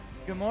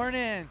Good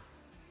morning.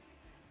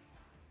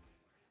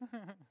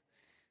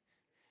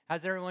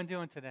 How's everyone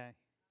doing today?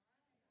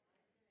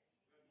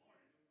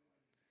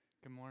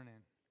 Good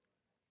morning.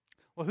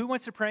 Well, who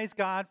wants to praise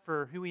God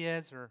for who He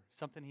is or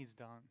something He's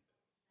done?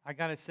 I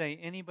got to say,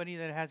 anybody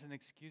that has an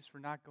excuse for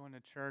not going to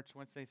church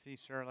once they see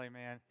Shirley,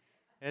 man,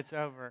 it's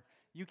over.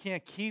 You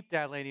can't keep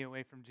that lady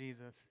away from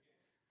Jesus.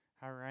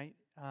 All right.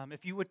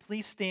 If you would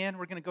please stand,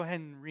 we're going to go ahead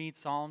and read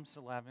Psalms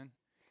 11.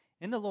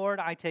 In the Lord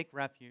I take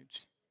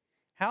refuge.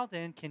 How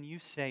then can you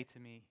say to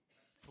me,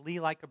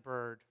 flee like a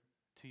bird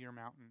to your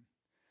mountain?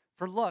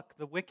 For look,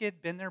 the wicked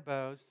bend their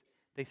bows,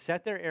 they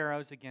set their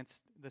arrows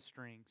against the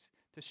strings,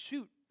 to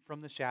shoot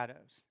from the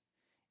shadows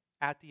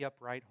at the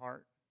upright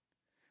heart.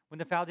 When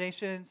the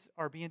foundations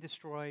are being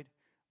destroyed,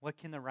 what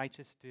can the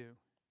righteous do?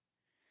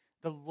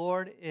 The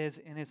Lord is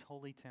in His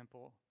holy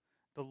temple.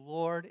 The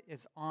Lord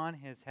is on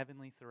His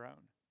heavenly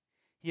throne.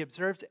 He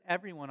observes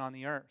everyone on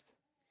the earth.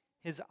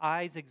 His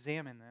eyes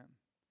examine them.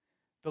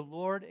 The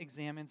Lord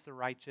examines the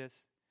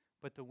righteous,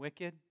 but the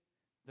wicked,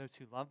 those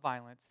who love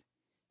violence,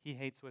 He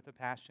hates with a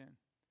passion.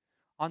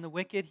 On the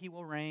wicked He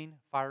will rain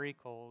fiery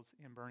coals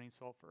and burning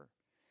sulfur.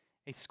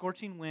 A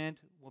scorching wind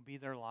will be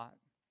their lot.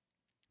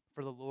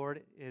 For the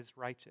Lord is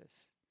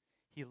righteous.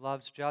 He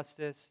loves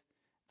justice.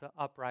 The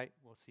upright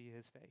will see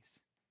His face.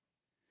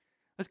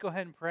 Let's go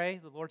ahead and pray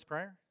the Lord's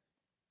Prayer.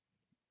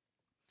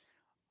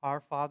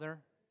 Our Father,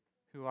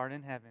 who art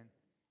in heaven,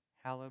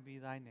 hallowed be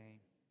Thy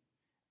name.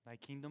 Thy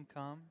kingdom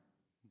come,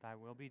 Thy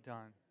will be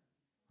done,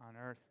 on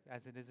earth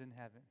as it is in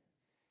heaven.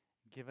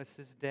 Give us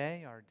this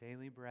day our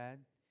daily bread,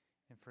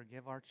 and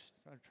forgive our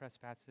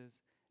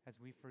trespasses as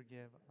we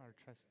forgive our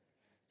trespasses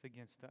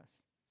against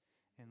us.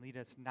 And lead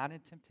us not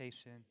in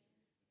temptation,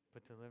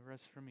 but deliver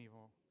us from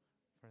evil.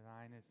 For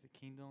Thine is the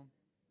kingdom,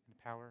 and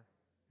the power,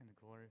 and the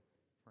glory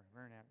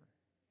forever and ever.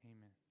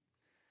 Amen.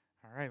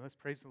 All right, let's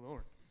praise the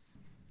Lord.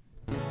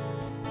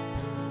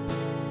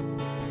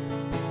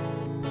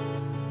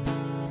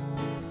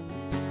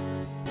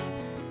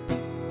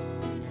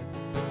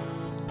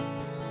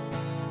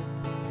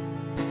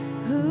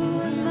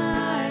 Who am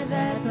I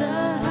that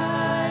the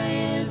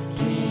highest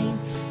King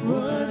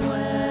would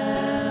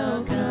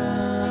welcome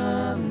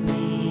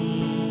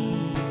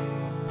me?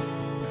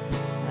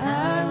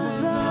 I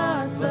was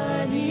lost,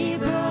 but He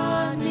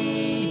brought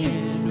me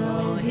in.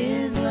 Oh,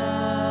 His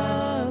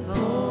love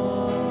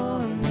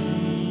for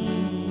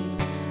me.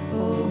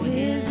 Oh,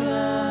 His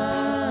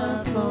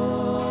love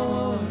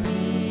for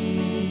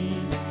me.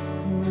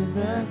 Who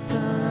the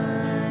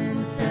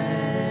sun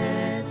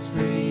sets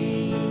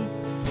free.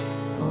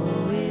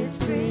 Oh, is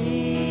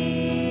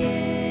free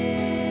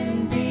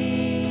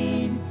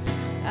indeed.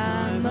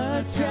 I'm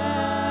a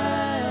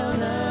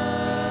child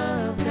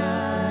of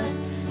God.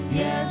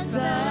 Yes,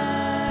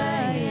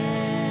 I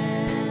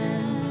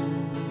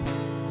am.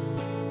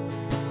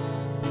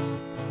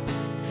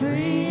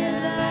 Free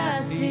at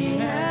last He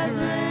has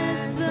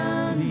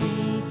ransomed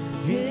me.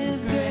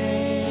 His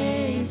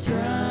grace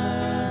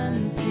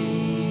runs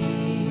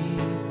deep.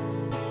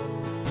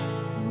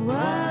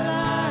 While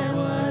I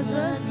was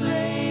a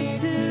slave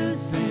to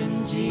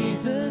sin,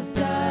 Jesus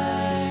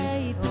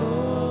died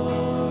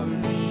for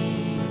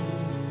me.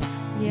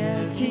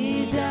 Yes,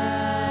 He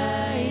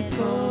died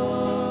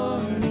for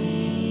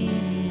me.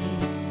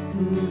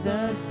 Who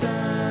the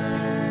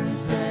Son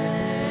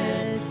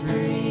sets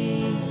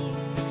free,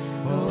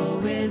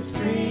 oh, is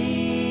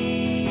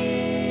free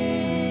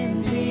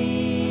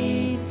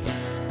indeed.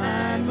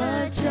 I'm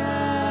a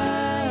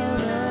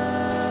child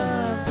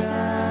of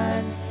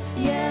God.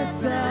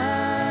 Yes,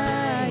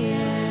 I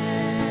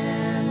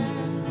am.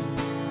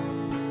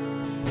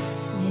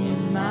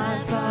 In my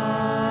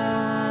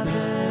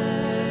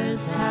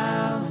Father's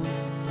house,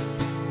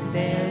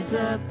 there's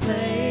a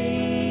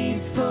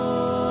place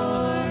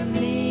for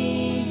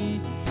me.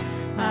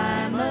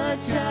 I'm a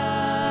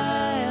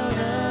child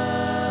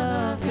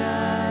of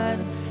God.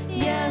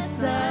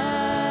 Yes,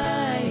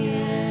 I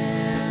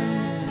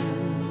am.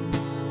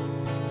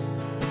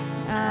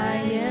 I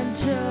am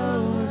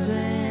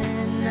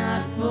chosen,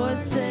 not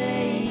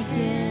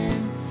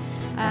forsaken.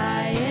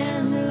 I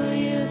am who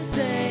You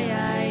say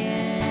I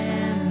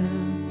am.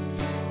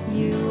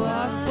 You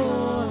are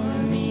for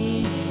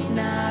me,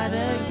 not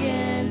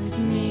against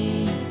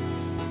me.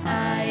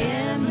 I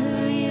am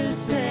who You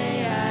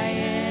say I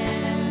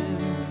am.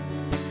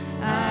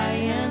 I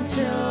am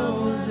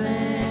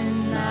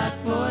chosen, not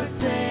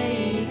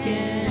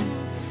forsaken.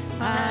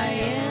 I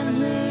am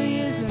who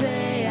You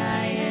say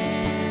I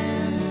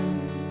am.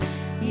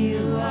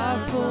 You are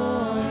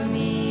for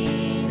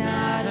me,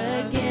 not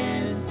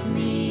against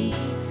me.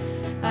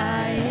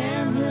 I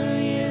am who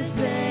You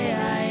say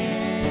I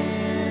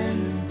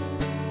am.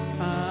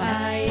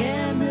 I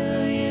am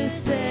who You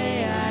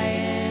say I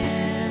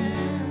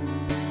am.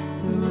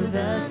 Who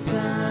the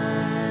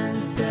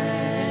Son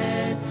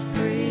sets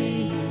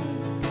free,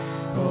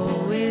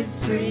 oh, is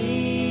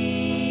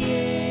free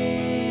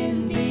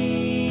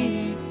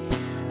indeed.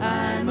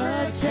 I'm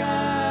a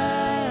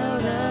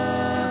child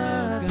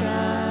of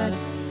God.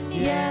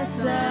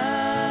 Yes,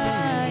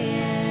 I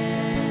am.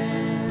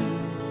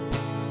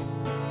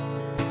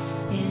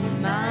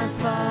 my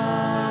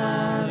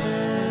Father's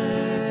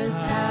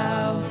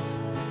house,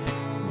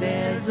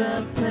 there's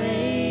a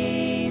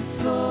place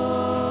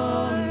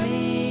for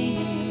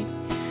me.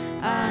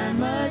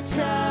 I'm a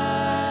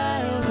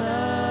child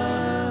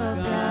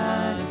of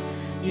God.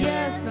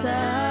 Yes,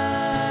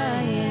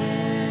 I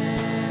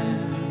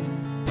am.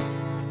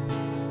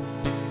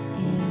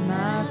 In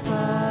my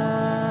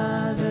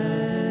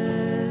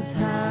Father's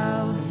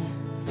house,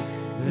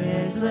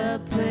 there's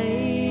a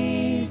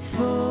place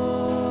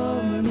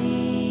for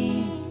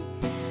me.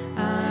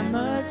 I'm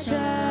a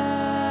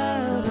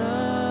child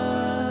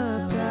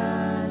of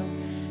God.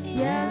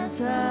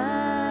 Yes,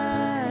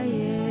 I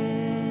am.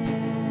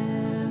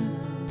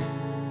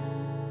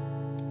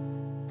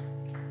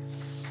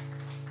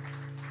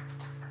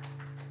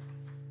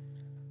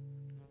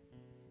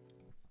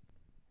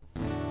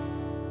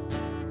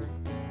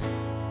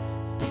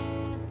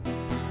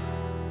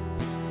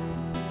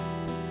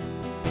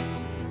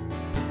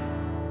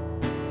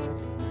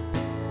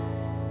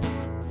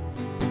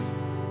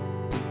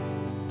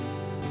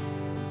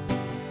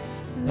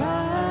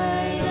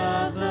 Light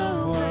of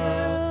the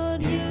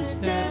world, you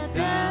step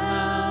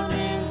down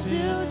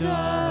into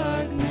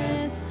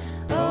darkness.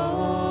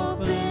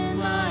 Open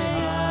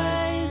my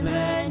eyes,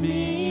 let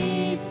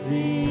me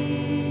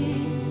see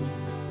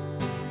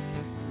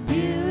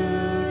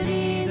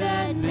beauty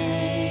that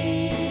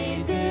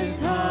made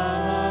this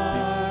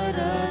heart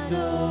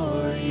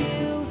adore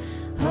you.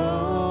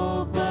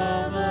 Hope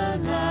of a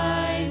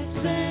life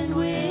spent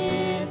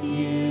with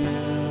you.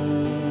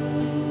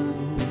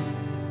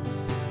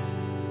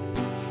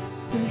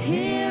 So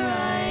here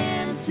I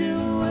am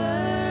to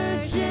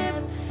worship,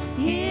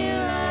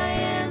 here I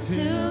am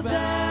to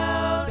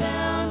bow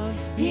down,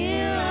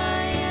 here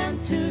I am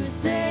to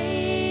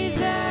say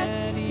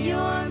that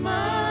you're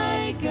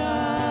my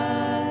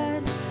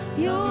God.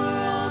 You're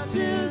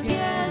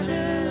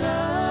altogether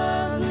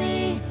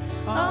lovely,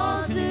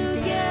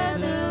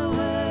 altogether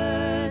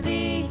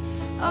worthy,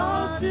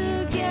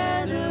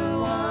 altogether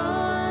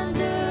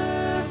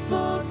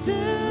wonderful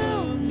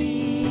to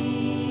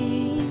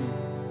me.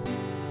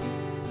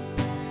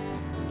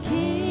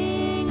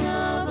 King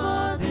of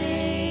all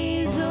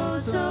days, oh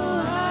so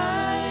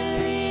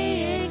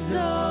highly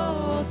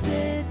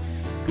exalted,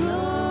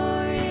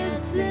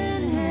 glorious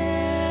in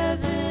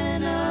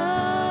heaven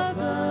above.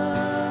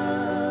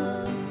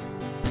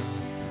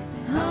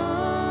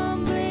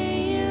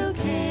 Humbly you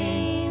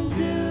came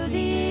to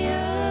the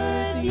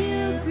earth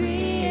you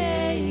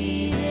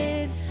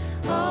created,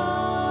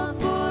 all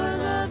for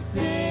love's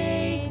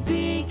sake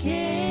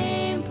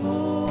became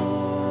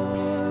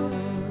poor.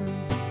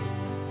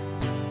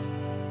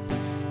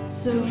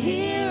 So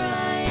here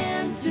I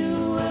am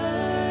to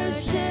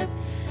worship,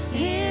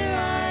 here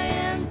I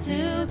am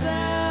to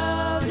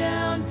bow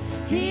down,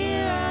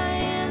 here I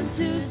am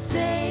to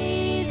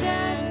say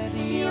that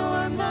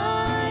you're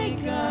my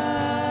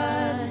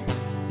God.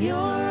 You're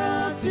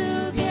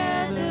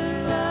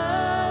altogether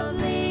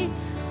lovely,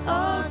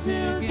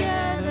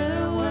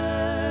 altogether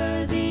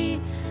worthy,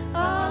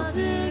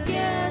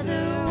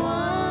 altogether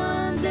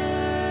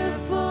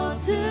wonderful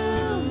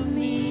to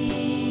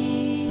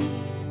me.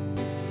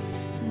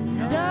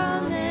 And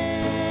I'll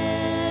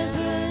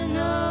never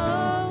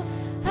know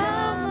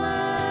how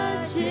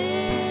much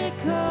it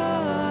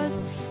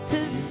costs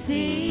to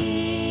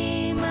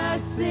see my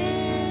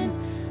sin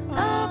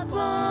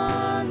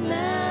upon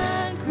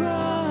that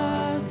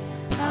cross.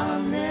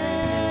 I'll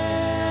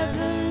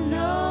never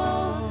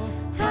know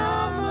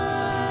how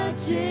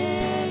much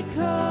it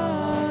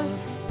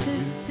costs to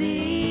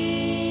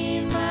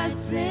see my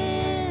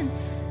sin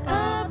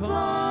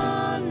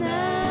upon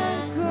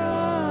that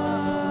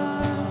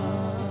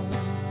cross.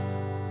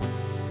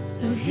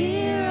 So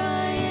here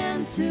I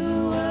am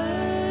to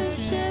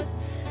worship,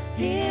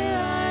 here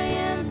I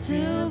am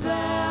to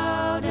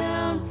bow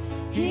down,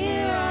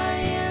 here I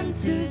am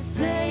to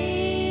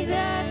say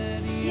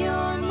that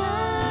you're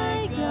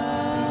my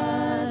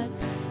God.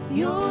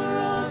 You're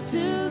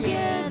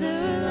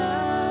altogether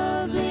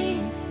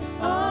lovely,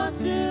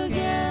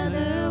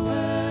 altogether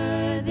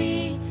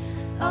worthy,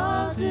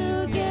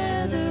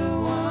 altogether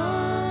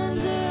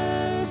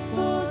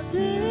wonderful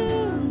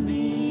to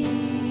me.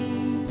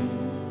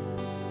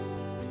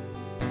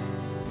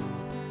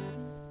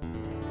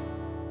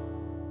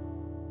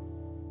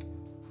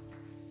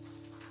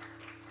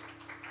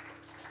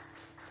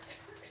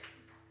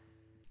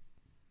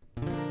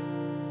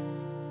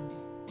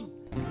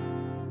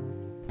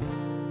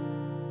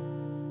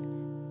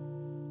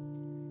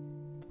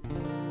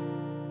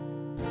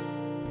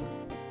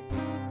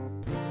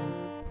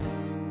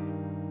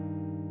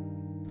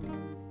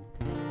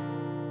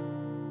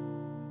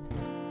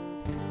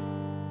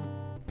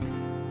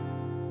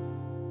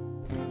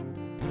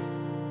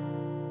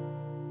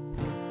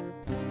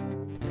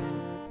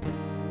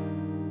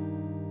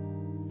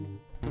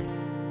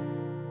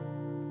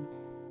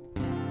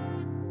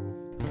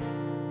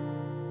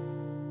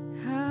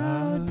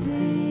 How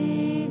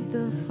deep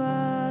the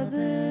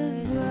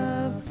Father's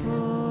love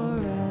for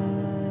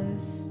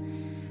us,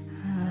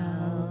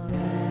 how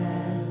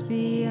vast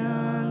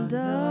beyond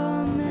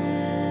all measure.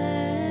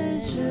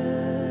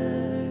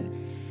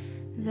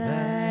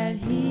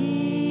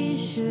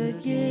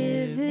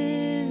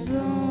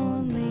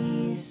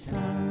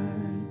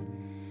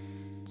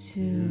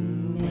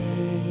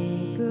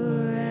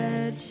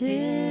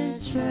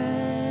 His treasure.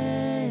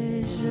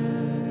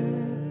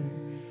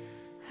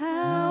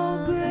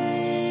 How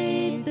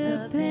great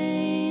the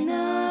pain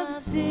of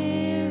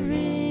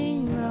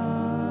searing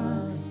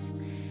loss!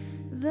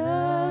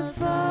 The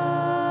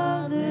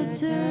Father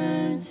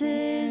turns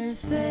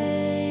His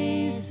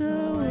face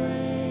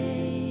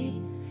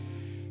away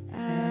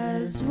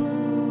as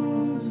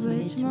wounds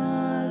which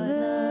mar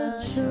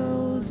the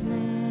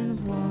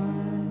chosen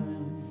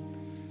one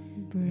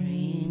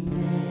bring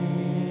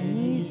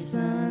many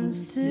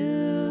sons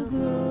to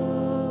glory.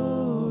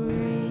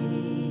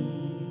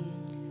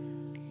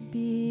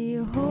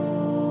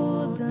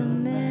 Behold the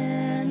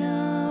man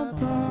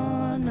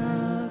upon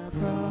a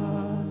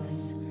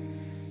cross,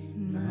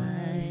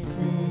 my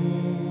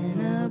sin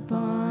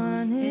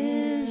upon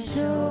His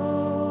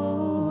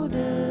shoulders.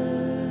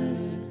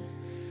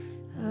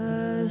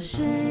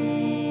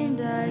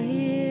 Ashamed I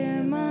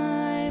hear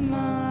my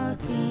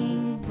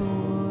mocking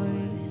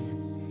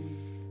voice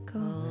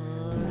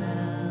call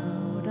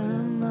out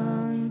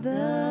among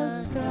the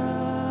scoffers.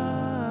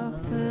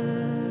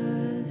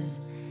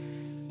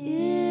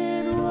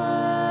 It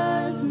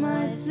was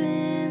my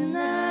sin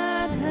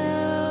that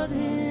held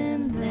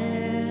Him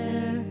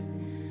there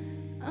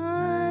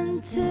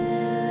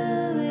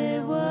until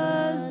it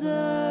was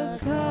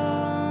accomplished.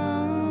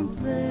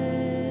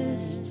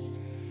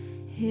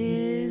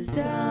 His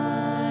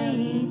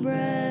dying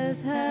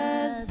breath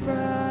has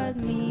brought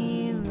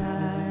me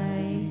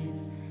life.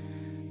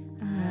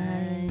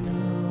 I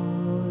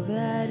know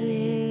that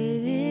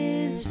it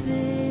is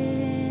finished.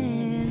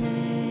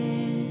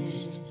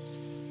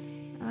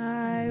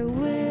 I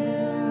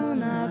will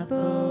not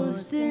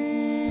boast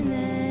in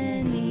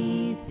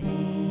anything,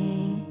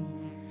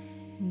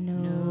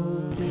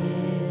 no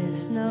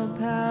gifts, no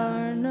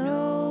power,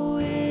 no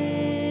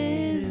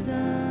wisdom,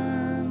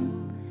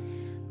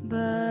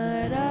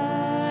 but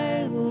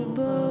I will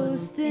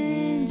boast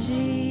in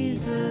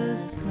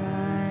Jesus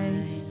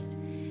Christ,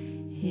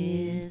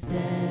 His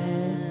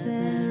death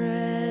and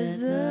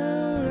resurrection.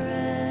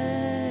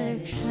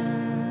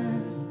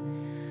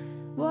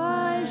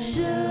 Why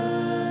should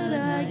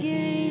I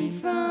gain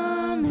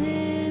from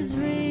His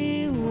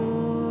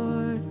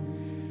reward?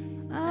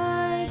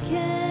 I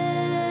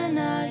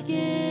cannot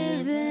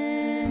give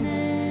an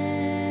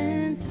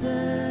answer,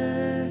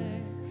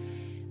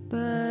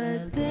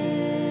 but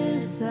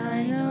this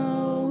I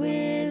know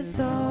with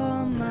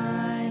all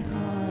my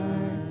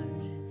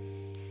heart: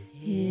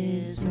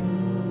 His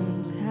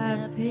wounds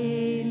have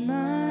paid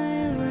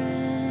my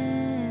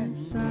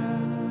ransom.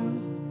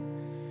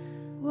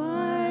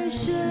 Why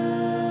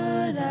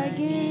should I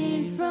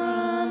gain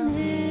from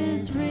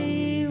His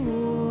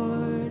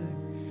reward?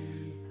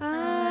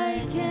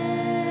 I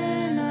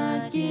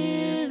cannot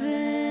give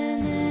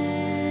an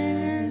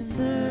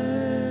answer,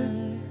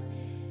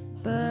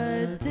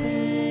 but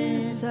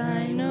this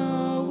I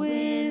know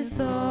with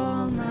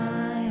all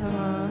my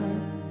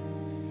heart: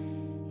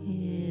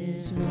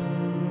 His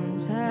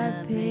wounds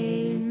have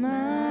paid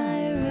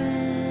my ransom.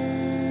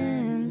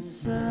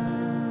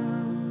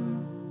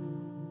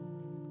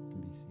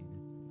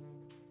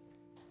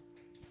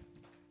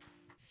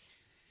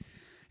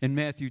 In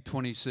Matthew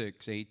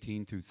 26,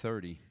 18 through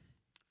 30,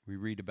 we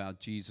read about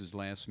Jesus'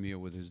 last meal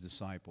with His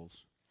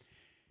disciples.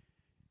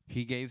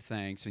 He gave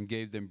thanks and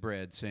gave them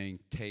bread, saying,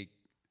 "Take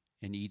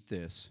and eat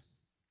this.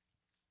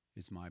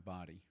 Is my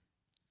body."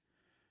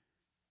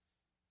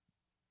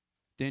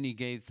 Then He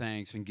gave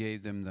thanks and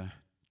gave them the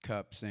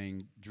cup,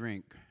 saying,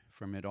 "Drink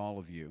from it, all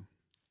of you.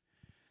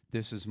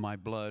 This is my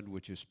blood,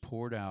 which is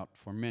poured out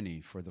for many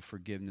for the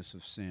forgiveness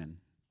of sin."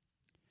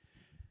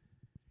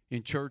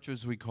 In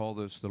churches, we call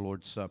this the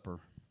Lord's Supper,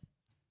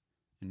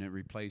 and it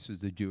replaces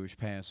the Jewish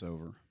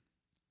Passover.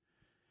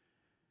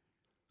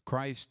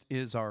 Christ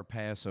is our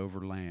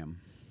Passover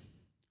lamb.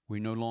 We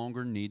no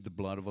longer need the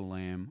blood of a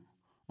lamb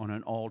on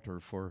an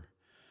altar, for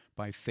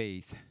by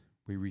faith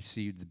we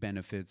receive the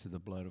benefits of the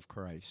blood of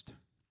Christ.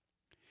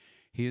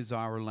 He is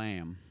our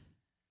lamb,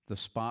 the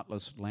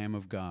spotless Lamb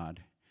of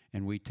God,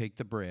 and we take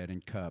the bread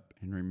and cup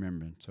in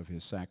remembrance of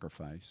His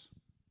sacrifice.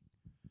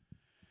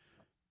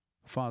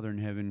 Father in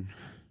heaven,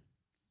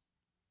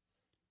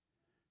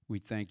 we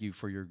thank You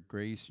for Your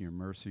grace, Your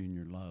mercy, and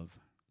Your love.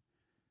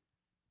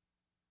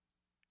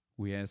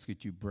 We ask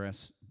that You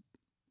bless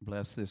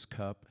this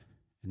cup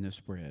and this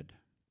bread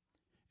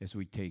as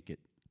we take it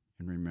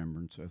in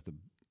remembrance of the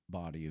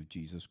body of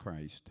Jesus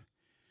Christ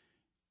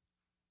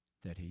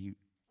that He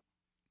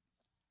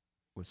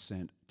was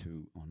sent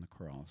to on the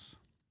cross.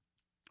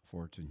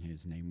 For it's in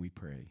His name we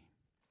pray.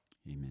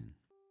 Amen.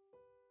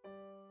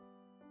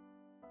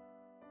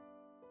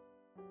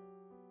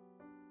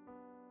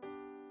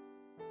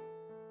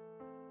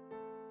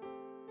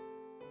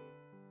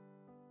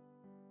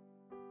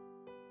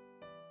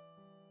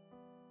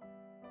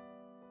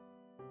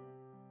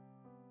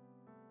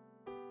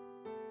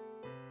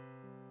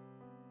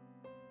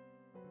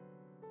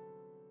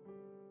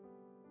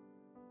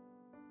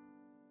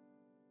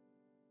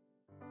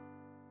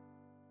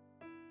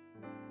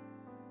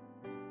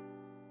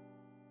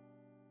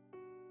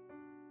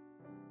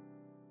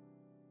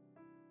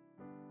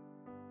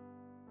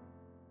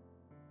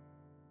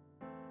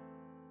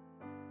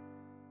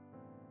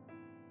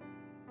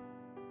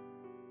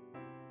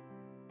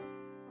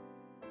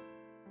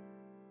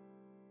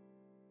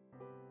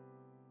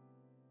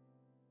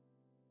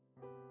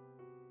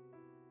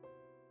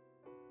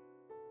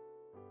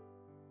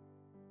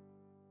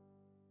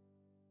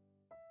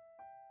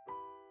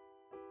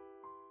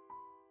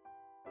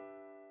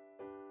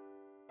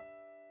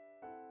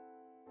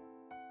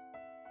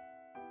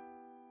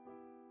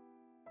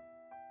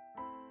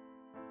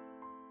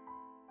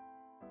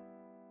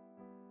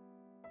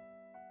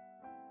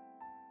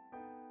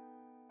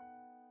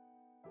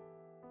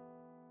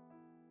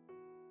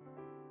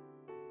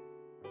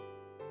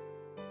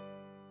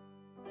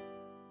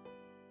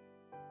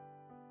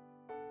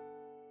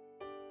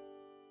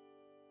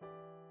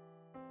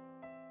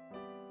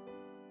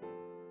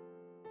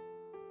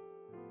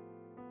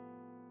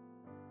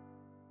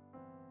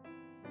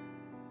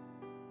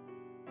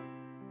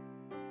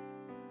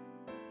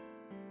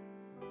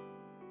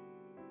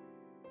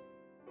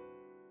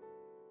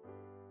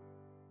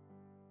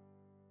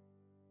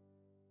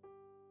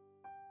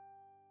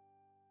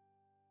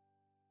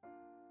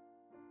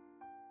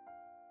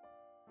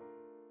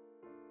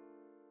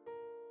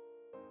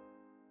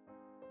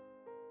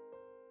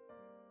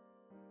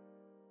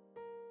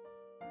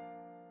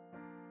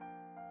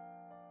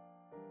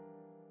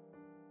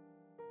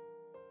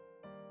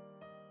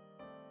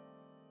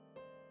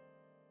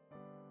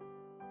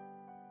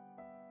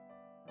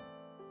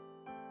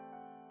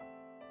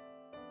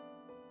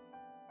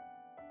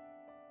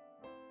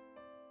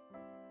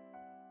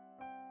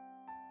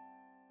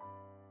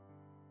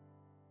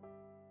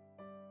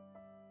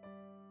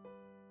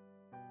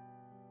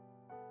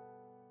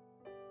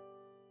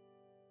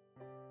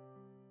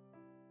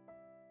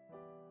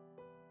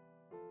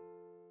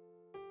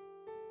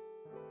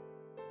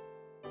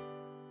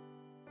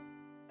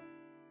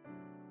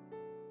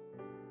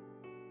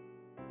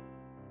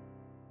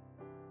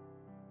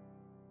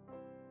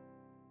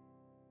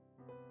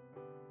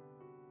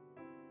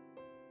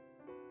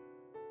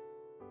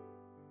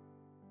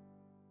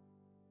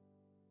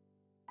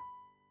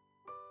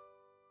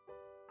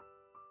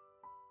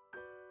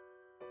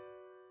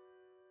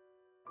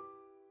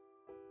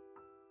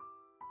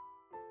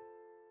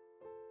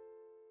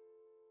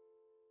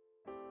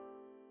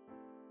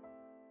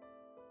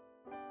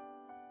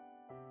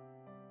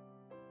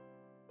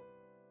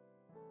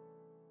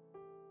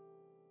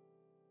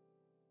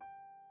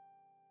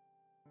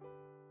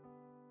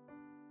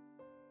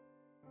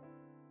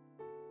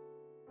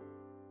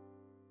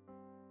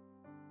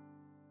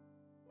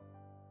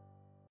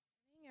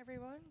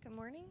 everyone. Good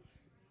morning.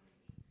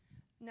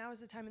 Now is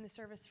the time in the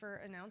service for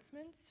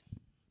announcements.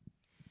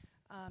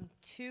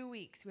 2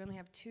 weeks. We only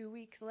have 2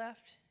 weeks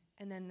left,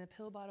 and then the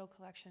pill bottle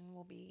collection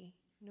will be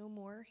no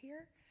more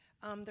here.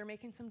 They're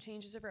making some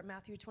changes over at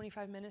Matthew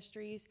 25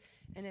 Ministries,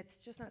 and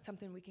it's just not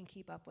something we can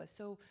keep up with.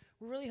 So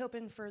we're really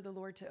hoping for the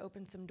Lord to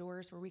open some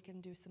doors where we can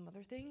do some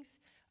other things.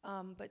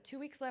 But 2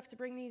 weeks left to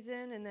bring these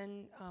in, and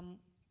then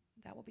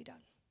that will be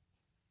done.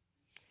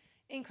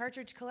 Ink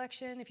cartridge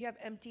collection. If you have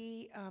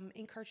empty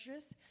ink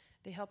cartridges,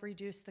 they help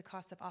reduce the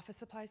cost of office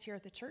supplies here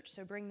at the church,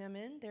 so bring them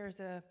in.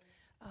 There's a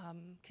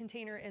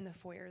container in the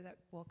foyer that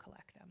will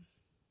collect them.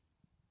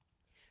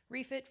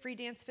 Refit free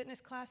dance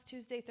fitness class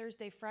Tuesday,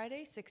 Thursday,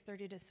 Friday,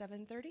 6:30 to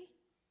 7:30.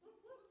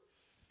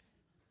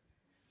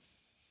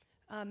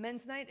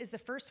 Men's night is the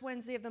first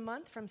Wednesday of the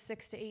month from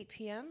 6 to 8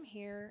 p.m.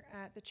 here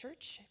at the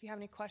church. If you have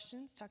any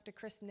questions, talk to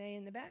Chris Nay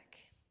in the back.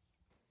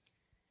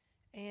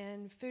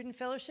 And food and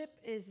fellowship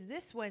is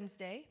this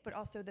Wednesday, but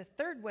also the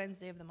third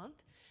Wednesday of the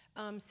month,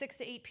 6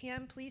 to 8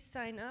 p.m. Please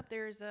sign up.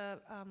 There's a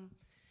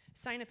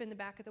sign up in the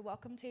back of the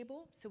welcome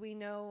table so we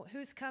know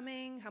who's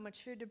coming, how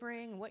much food to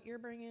bring, what you're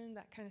bringing,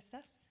 that kind of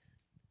stuff.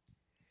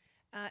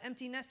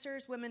 Empty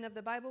Nesters, Women of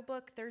the Bible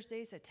Book,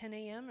 Thursdays at 10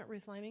 a.m. at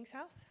Ruth Liming's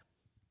house.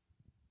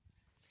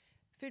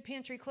 Food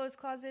pantry clothes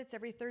closets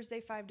every Thursday,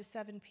 5 to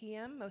 7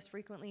 p.m. Most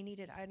frequently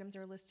needed items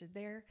are listed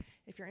there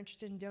if you're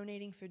interested in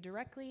donating food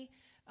directly.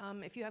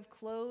 If you have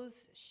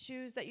clothes,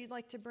 shoes that you'd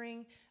like to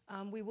bring,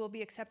 we will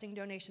be accepting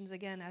donations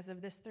again as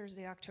of this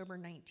Thursday, October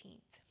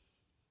 19th.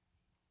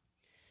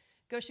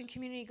 Goshen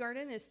Community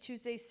Garden is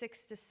Tuesday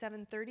 6 to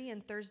 7:30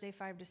 and Thursday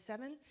 5 to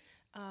 7.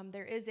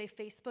 There is a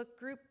Facebook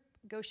group,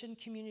 Goshen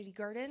Community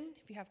Garden.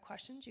 If you have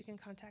questions, you can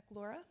contact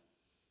Laura.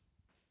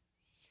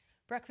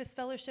 Breakfast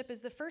Fellowship is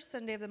the first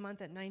Sunday of the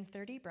month at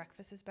 9:30.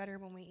 Breakfast is better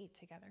when we eat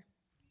together.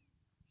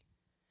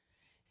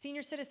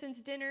 Senior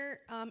Citizens Dinner,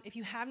 if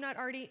you have not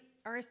already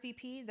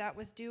RSVP, that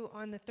was due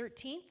on the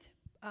 13th.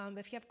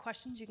 If you have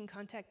questions, you can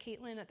contact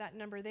Caitlin at that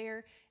number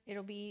there.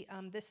 It'll be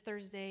this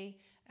Thursday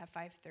at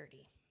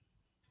 5:30.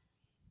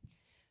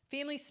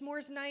 Family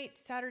S'mores Night,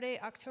 Saturday,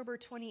 October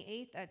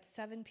 28th at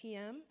 7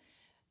 p.m.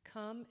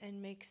 Come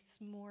and make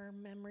s'more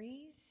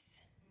memories.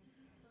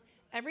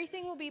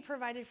 Everything will be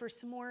provided for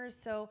s'mores,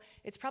 so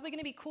it's probably going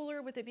to be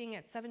cooler with it being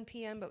at 7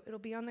 p.m., but it'll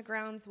be on the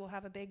grounds. We'll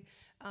have a big,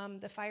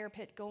 the fire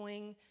pit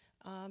going.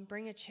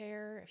 Bring a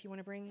chair. If you want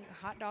to bring a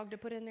hot dog to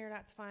put in there,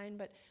 that's fine,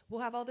 but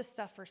we'll have all this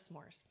stuff for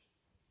s'mores.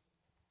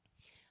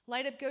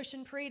 Light Up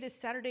Goshen Parade is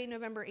Saturday,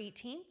 November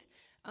 18th.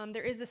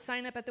 There is a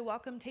sign up at the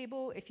welcome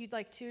table if you'd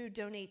like to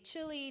donate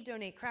chili,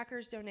 donate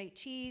crackers, donate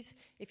cheese.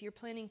 If you're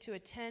planning to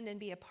attend and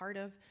be a part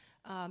of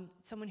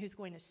someone who's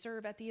going to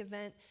serve at the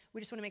event,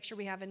 we just want to make sure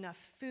we have enough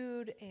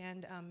food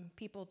and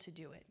people to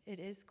do it. It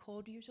is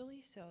cold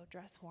usually, so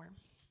dress warm.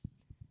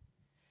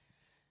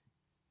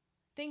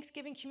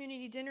 Thanksgiving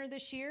community dinner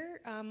this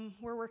year,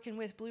 we're working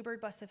with Bluebird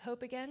Bus of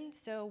Hope again.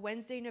 So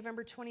Wednesday,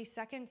 November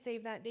 22nd,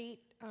 save that date.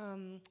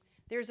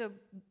 There's a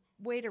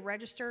way to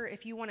register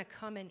if you want to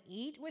come and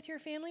eat with your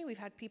family. We've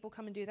had people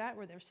come and do that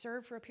where they're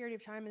served for a period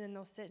of time and then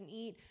they'll sit and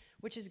eat,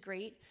 which is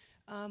great.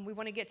 We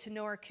want to get to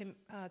know our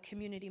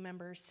community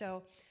members.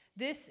 So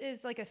this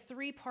is like a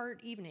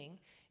 3-part evening.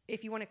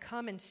 If you want to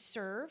come and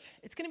serve,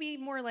 it's going to be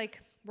more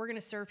like we're going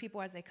to serve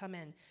people as they come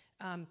in.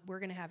 We're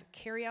going to have a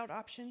carry-out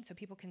option so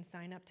people can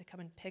sign up to come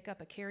and pick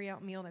up a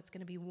carry-out meal that's going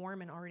to be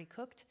warm and already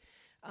cooked.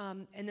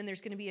 And then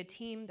there's going to be a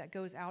team that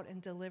goes out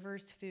and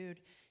delivers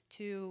food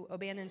to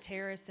Obannon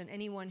Terrace and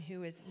anyone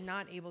who is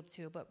not able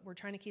to, but we're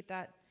trying to keep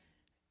that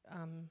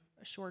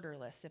a shorter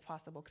list if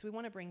possible because we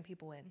want to bring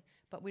people in,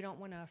 but we don't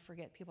want to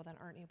forget people that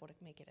aren't able to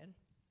make it in.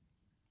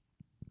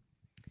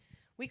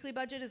 Weekly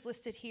budget is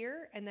listed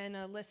here, and then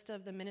a list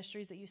of the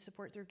ministries that you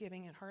support through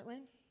giving at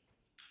Heartland.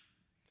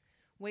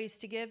 Ways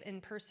to give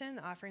in person,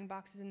 the offering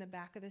box is in the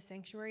back of the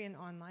sanctuary and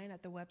online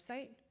at the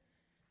website.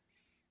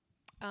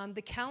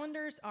 The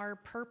calendars are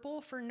purple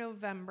for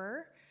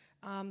November.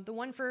 The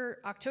one for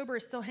October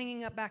is still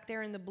hanging up back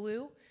there in the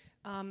blue.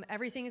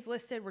 Everything is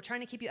listed. We're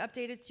trying to keep you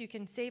updated so you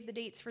can save the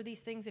dates for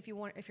these things if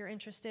you're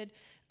interested.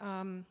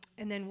 And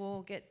then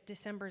we'll get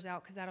December's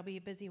out because that'll be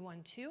a busy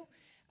one too.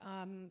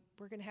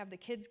 We're going to have the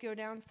kids go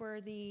down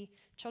for the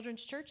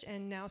children's church,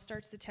 and now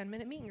starts the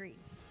 10-minute meet and greet.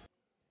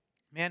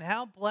 Man,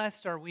 how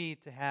blessed are we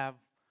to have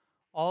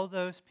all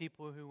those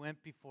people who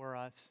went before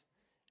us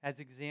as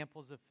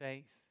examples of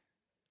faith.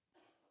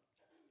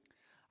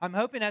 I'm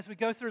hoping as we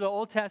go through the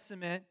Old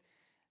Testament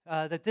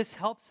that this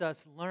helps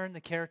us learn the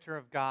character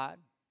of God.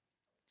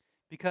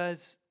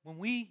 Because when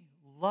we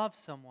love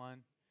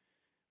someone,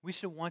 we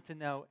should want to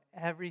know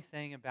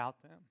everything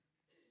about them.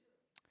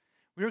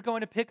 We are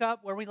going to pick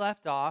up where we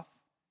left off.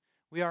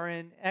 We are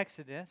in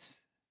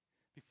Exodus.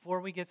 Before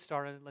we get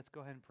started, let's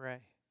go ahead and pray.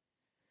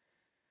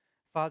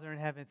 Father in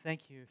heaven,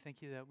 thank you.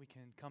 Thank you that we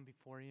can come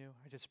before you.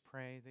 I just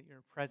pray that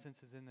your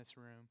presence is in this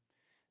room,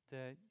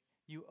 that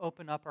you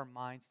open up our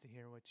minds to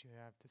hear what you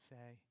have to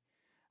say.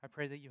 I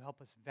pray that you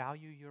help us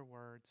value your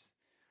words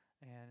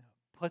and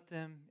put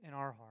them in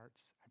our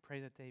hearts. I pray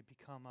that they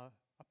become a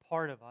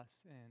part of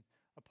us and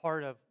a a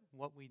part of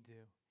what we do.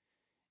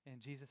 In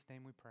Jesus'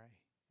 name we pray.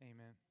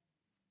 Amen.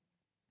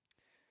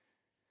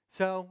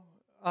 So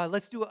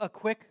let's do a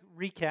quick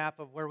recap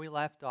of where we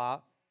left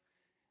off.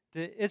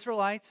 The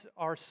Israelites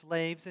are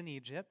slaves in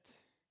Egypt.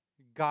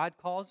 God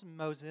calls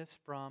Moses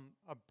from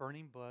a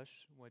burning bush,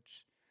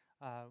 which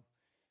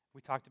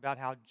we talked about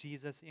how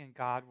Jesus and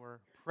God were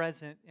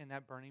present in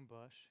that burning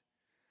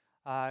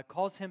bush.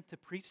 Calls him to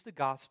preach the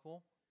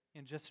gospel.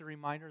 And just a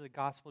reminder, the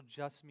gospel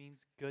just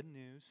means good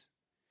news.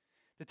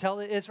 To tell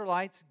the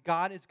Israelites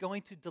God is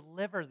going to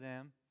deliver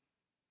them,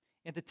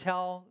 and to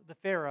tell the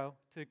Pharaoh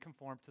to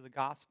conform to the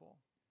gospel.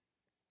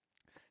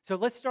 So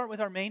let's start with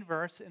our main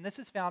verse, and this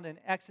is found in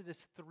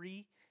Exodus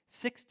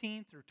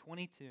 3:16 through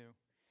 22.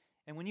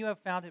 And when you have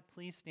found it,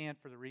 please stand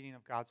for the reading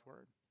of God's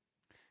word.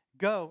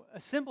 Go,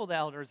 assemble the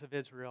elders of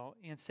Israel,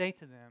 and say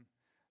to them,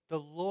 the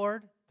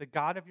Lord, the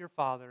God of your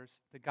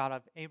fathers, the God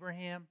of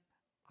Abraham,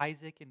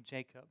 Isaac, and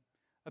Jacob,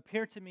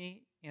 appeared to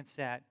me and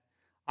said,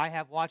 I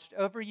have watched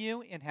over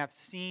you and have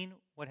seen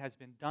what has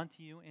been done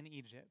to you in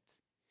Egypt.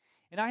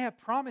 And I have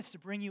promised to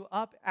bring you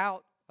up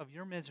out of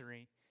your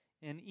misery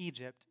in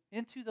Egypt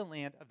into the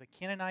land of the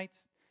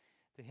Canaanites,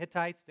 the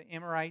Hittites, the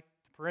Amorites,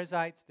 the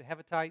Perizzites, the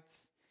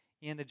Hivitites,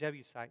 and the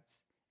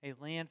Jebusites, a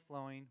land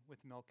flowing with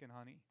milk and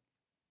honey.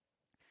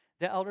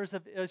 The elders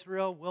of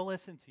Israel will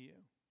listen to you.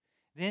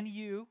 Then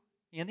you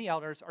and the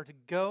elders are to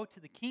go to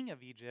the king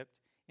of Egypt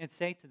and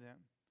say to them,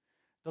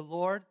 the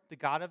Lord, the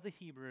God of the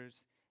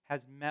Hebrews,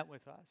 has met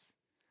with us.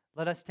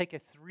 Let us take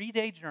a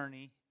 3-day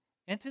journey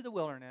into the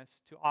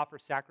wilderness to offer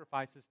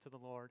sacrifices to the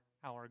Lord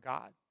our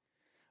God.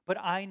 But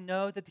I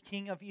know that the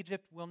king of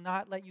Egypt will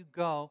not let you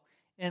go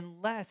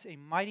unless a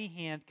mighty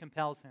hand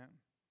compels him.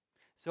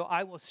 So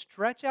I will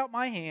stretch out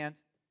my hand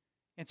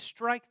and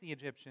strike the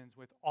Egyptians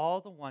with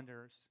all the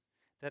wonders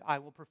that I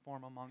will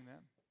perform among them.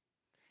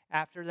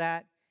 After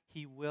that,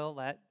 he will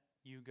let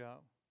you go.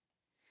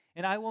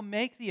 And I will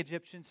make the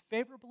Egyptians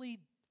favorably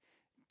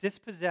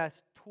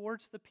dispossessed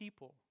towards the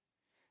people,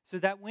 so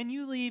that when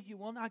you leave, you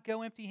will not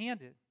go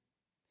empty-handed.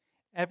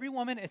 Every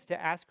woman is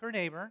to ask her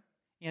neighbor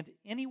and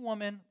any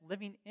woman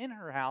living in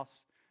her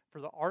house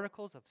for the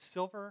articles of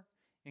silver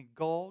and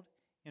gold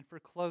and for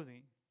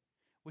clothing,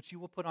 which you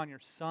will put on your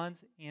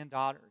sons and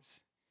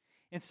daughters.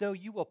 And so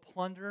you will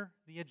plunder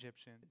the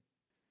Egyptian.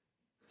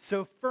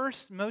 So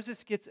first,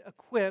 Moses gets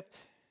equipped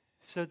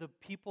so the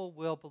people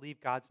will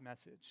believe God's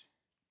message.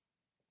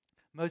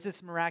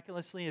 Moses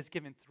miraculously is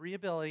given 3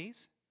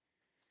 abilities.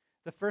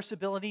 The first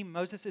ability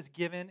Moses is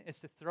given is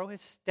to throw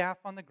his staff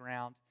on the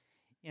ground,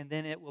 and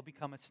then it will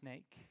become a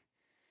snake.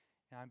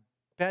 And I'm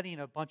betting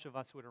a bunch of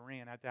us would have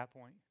ran at that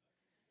point.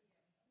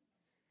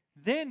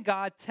 Then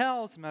God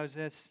tells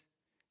Moses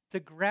to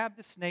grab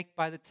the snake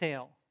by the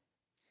tail.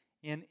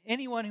 And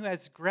anyone who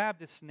has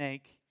grabbed a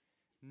snake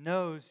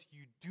knows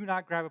you do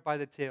not grab it by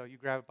the tail, you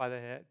grab it by the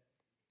head.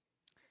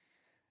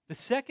 The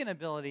second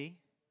ability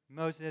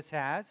Moses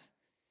has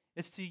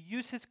is to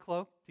use his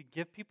cloak to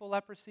give people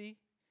leprosy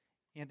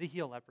and to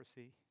heal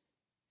leprosy.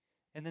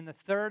 And then the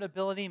third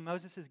ability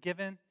Moses is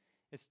given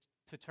is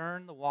to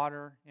turn the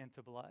water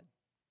into blood.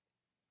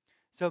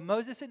 So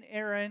Moses and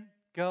Aaron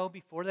go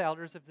before the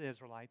elders of the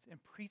Israelites and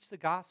preach the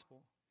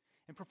gospel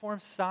and perform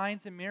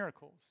signs and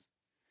miracles.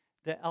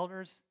 The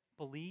elders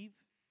believe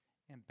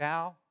and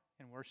bow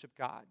and worship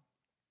God.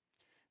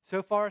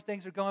 So far,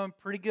 things are going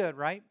pretty good,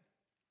 right?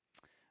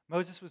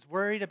 Moses was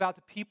worried about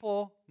the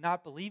people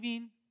not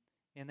believing,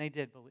 and they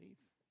did believe.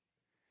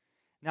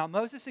 Now,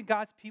 Moses and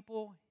God's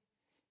people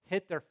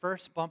hit their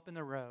first bump in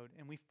the road,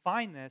 and we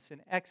find this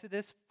in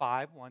Exodus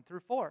 5:1 through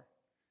 4.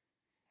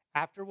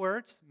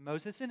 Afterwards,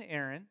 Moses and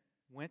Aaron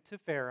went to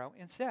Pharaoh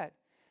and said,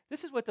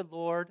 this is what the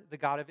Lord, the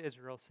God of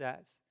Israel,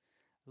 says.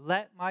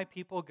 Let my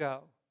people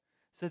go,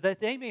 so that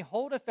they may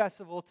hold a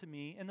festival to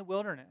me in the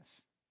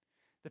wilderness.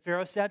 The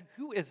Pharaoh said,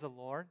 who is the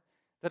Lord,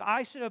 that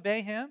I should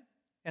obey him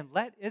and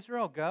let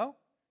Israel go?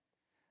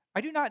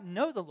 I do not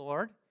know the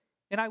Lord,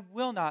 and I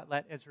will not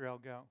let Israel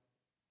go.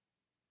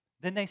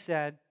 Then they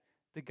said,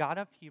 the God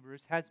of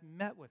Hebrews has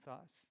met with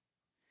us.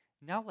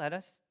 Now let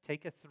us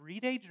take a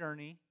 3-day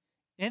journey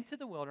into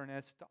the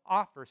wilderness to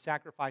offer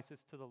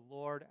sacrifices to the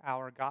Lord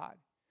our God.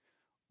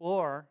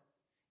 Or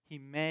he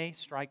may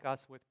strike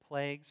us with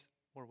plagues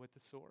or with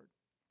the sword.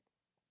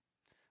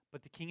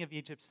 But the king of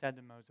Egypt said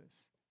to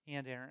Moses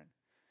and Aaron,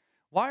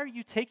 why are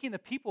you taking the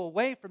people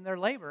away from their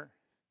labor?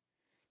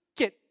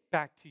 Get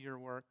back to your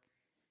work.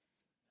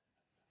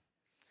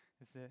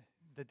 It's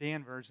the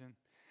Dan version.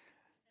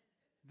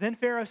 Then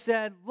Pharaoh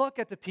said, look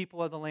at the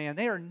people of the land.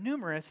 They are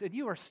numerous, and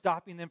you are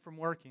stopping them from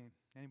working.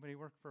 Anybody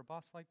work for a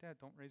boss like that?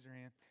 Don't raise your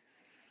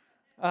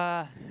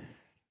hand.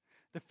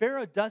 The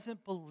Pharaoh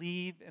doesn't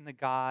believe in the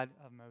God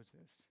of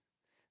Moses.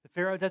 The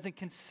Pharaoh doesn't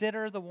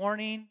consider the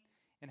warning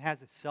and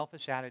has a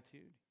selfish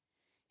attitude.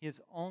 He is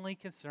only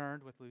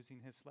concerned with losing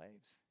his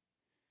slaves.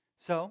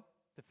 So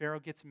the Pharaoh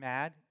gets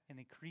mad and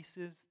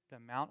increases the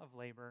amount of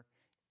labor,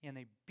 and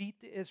they beat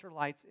the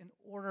Israelites in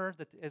order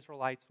that the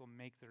Israelites will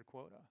make their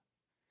quota.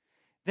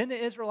 Then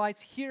the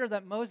Israelites hear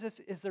that Moses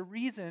is the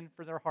reason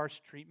for their harsh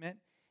treatment,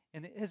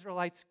 and the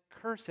Israelites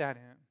curse at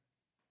him.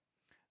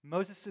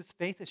 Moses'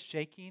 faith is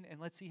shaking, and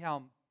let's see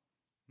how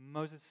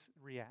Moses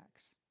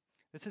reacts.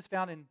 This is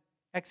found in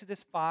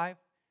Exodus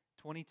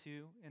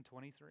 5:22 and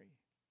 23.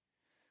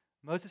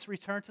 Moses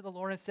returned to the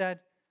Lord and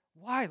said,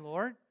 "Why,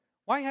 Lord?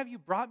 Why have you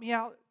brought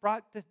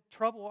the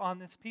trouble on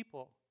this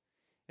people?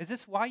 Is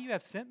this why you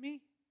have sent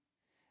me?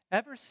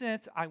 Ever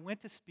since I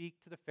went to speak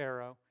to the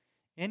Pharaoh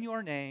in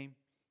your name,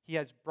 he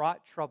has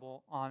brought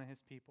trouble on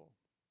his people.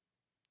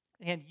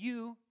 And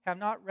you have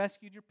not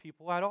rescued your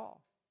people at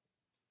all."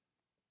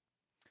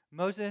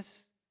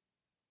 Moses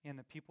and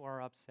the people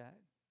are upset.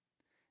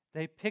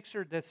 They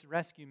pictured this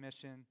rescue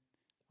mission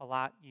a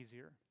lot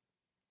easier.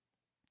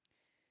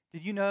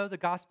 Did you know the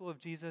gospel of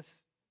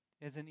Jesus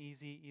isn't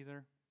easy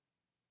either?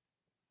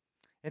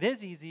 It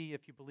is easy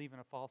if you believe in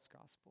a false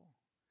gospel.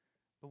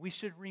 But we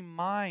should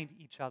remind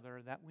each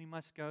other that we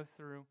must go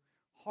through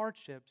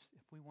hardships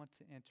if we want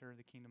to enter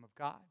the kingdom of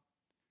God.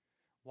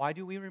 Why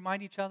do we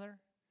remind each other?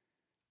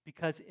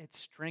 Because it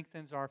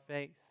strengthens our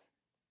faith.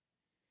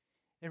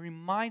 It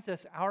reminds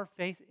us our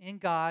faith in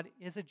God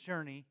is a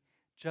journey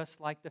just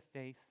like the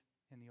faith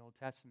in the Old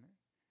Testament.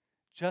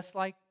 Just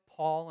like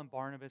Paul and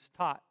Barnabas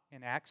taught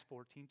in Acts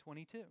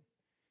 14:22.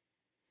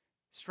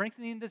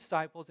 Strengthening the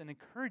disciples and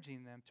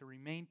encouraging them to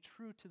remain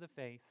true to the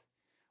faith,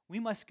 we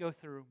must go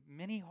through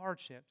many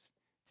hardships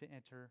to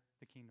enter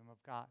the kingdom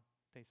of God,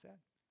 they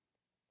said.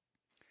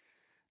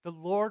 The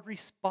Lord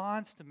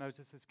responds to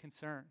Moses'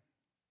 concern,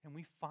 and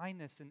we find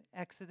this in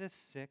Exodus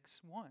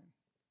 6:1.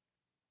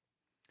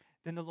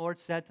 Then the Lord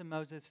said to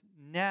Moses,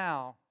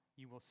 "Now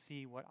you will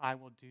see what I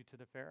will do to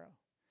the Pharaoh.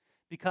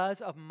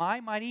 Because of my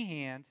mighty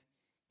hand,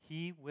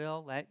 he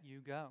will let you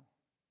go.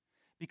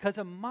 Because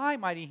of my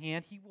mighty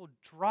hand, he will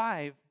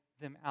drive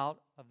them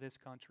out of this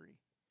country."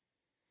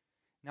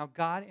 Now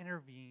God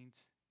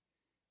intervenes,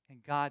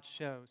 and God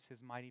shows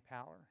his mighty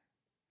power.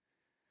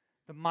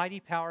 The mighty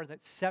power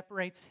that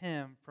separates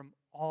him from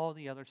all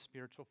the other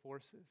spiritual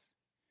forces.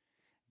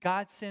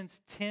 God sends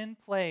 10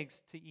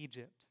 plagues to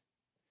Egypt.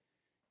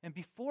 And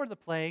before the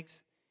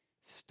plagues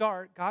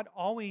start, God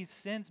always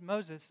sends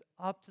Moses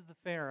up to the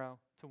Pharaoh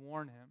to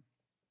warn him.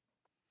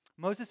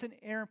 Moses and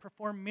Aaron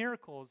performed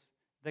miracles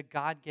that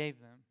God gave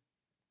them.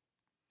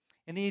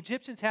 And the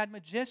Egyptians had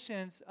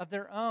magicians of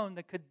their own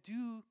that could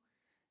do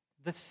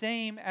the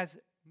same as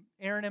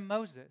Aaron and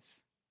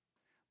Moses.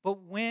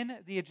 But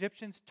when the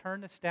Egyptians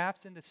turned the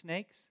staffs into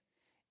snakes,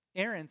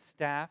 Aaron's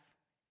staff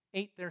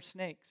ate their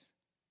snakes.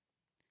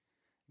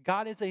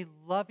 God is a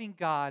loving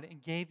God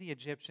and gave the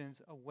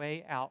Egyptians a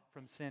way out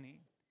from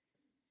sinning.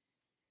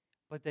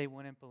 But they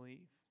wouldn't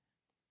believe.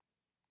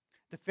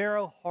 The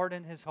Pharaoh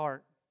hardened his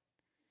heart.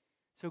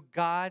 So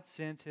God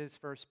sends his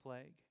first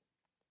plague.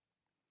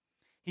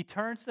 He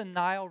turns the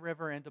Nile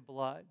River into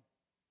blood.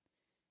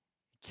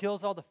 He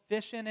kills all the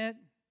fish in it.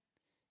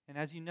 And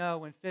as you know,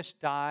 when fish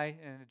die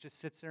and it just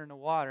sits there in the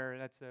water,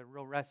 that's a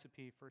real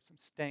recipe for some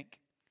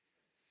stink.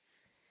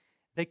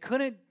 They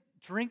couldn't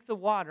drink the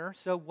water,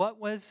 so what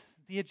was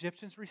the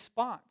Egyptians'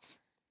 response?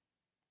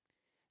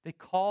 They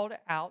called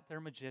out their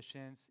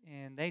magicians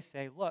and they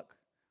say, "Look,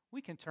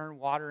 we can turn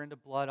water into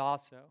blood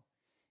also."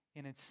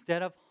 And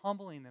instead of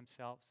humbling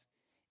themselves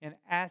and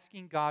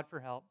asking God for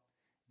help,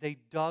 they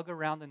dug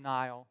around the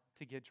Nile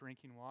to get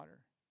drinking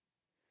water.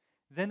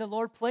 Then the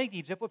Lord plagued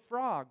Egypt with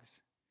frogs.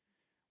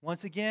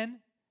 Once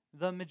again,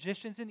 the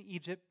magicians in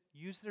Egypt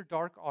used their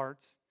dark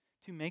arts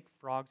to make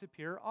frogs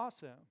appear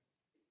also.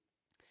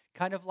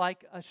 Kind of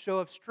like a show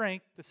of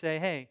strength to say,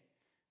 "Hey,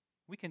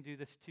 we can do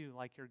this too,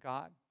 like your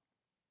God."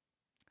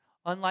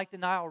 Unlike the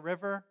Nile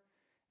River,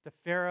 the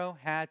Pharaoh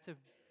had to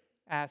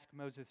ask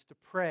Moses to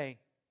pray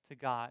to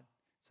God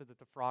so that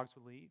the frogs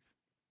would leave.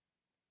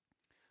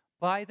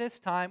 By this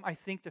time, I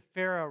think the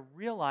Pharaoh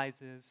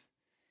realizes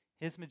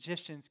his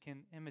magicians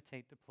can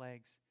imitate the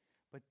plagues,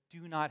 but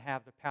do not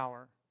have the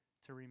power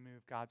to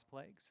remove God's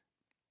plagues.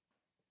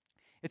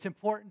 It's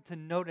important to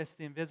notice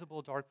the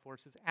invisible dark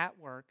forces at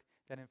work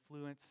that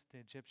influence the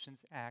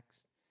Egyptians'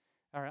 acts,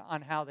 or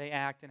on how they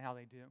act and how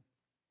they do.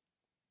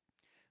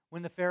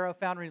 When the Pharaoh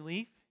found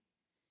relief,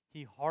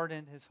 he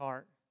hardened his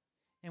heart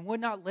and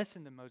would not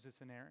listen to Moses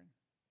and Aaron.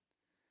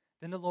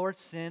 Then the Lord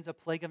sends a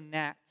plague of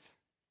gnats.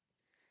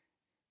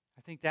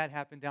 I think that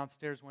happened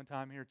downstairs one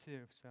time here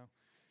too. So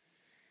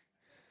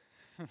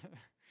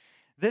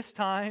this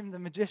time the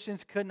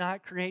magicians could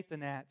not create the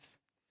gnats.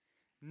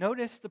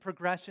 Notice the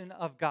progression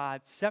of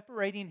God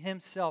separating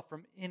himself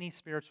from any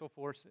spiritual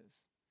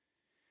forces.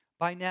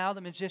 By now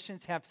the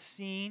magicians have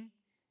seen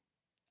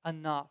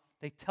enough.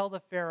 They tell the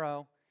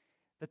Pharaoh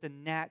that the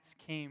gnats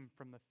came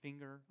from the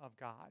finger of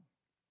God.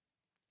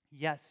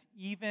 Yes,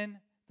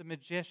 even the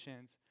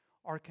magicians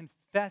are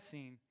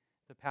confessing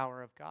the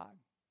power of God.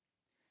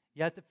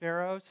 Yet the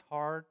Pharaoh's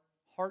heart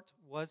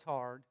was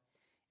hard,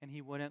 and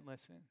he wouldn't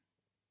listen.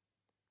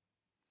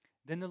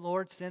 Then the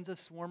Lord sends a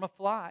swarm of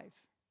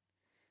flies.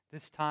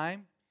 This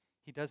time,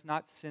 he does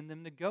not send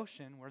them to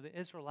Goshen, where the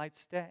Israelites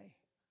stay.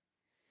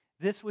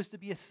 This was to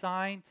be a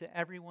sign to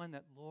everyone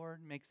that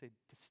Lord makes a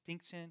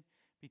distinction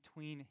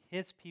between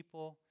his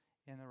people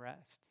and the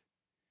rest.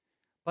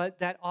 But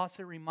that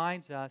also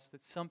reminds us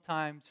that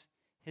sometimes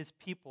his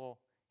people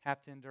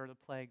have to endure the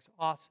plagues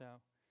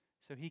also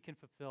so he can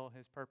fulfill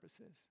his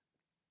purposes.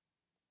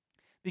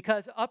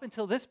 Because up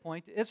until this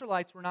point, the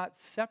Israelites were not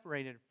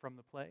separated from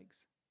the plagues.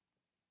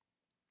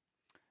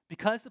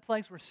 Because the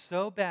plagues were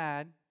so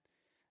bad,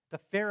 the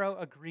Pharaoh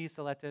agrees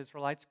to let the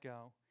Israelites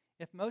go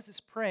if Moses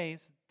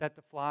prays that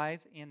the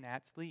flies and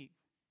gnats leave.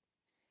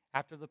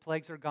 After the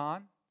plagues are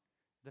gone,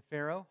 the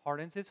Pharaoh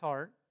hardens his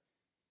heart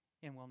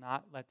and will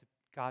not let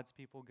God's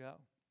people go.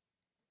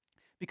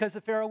 Because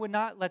the Pharaoh would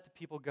not let the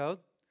people go,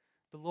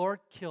 the Lord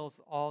kills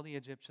all the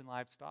Egyptian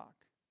livestock.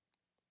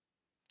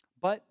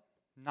 But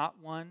not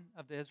one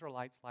of the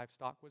Israelites'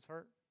 livestock was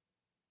hurt.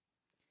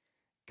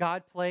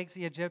 God plagues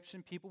the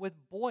Egyptian people with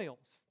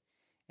boils,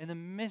 and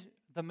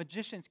the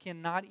magicians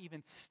cannot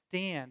even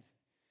stand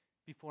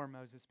before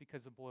Moses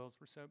because the boils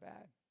were so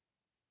bad.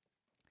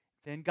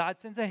 Then God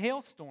sends a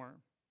hailstorm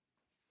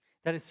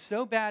that is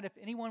so bad if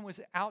anyone was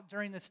out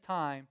during this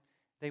time,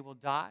 they will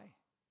die.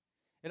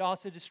 It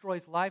also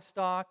destroys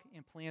livestock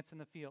and plants in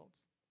the fields.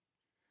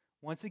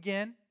 Once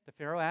again, the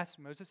Pharaoh asks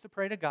Moses to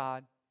pray to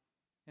God,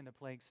 and the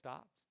plague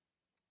stopped.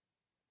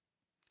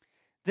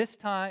 This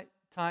time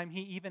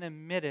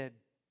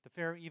the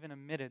Pharaoh even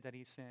admitted that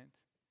he sinned.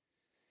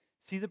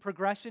 See the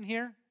progression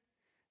here?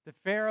 The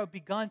Pharaoh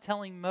begun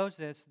telling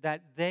Moses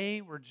that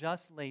they were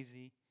just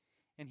lazy,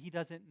 and he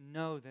doesn't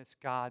know this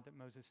God that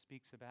Moses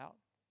speaks about.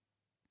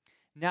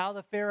 Now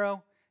the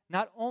Pharaoh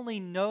not only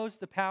knows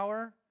the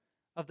power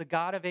of the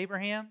God of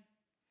Abraham,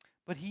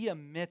 but he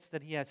admits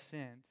that he has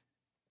sinned.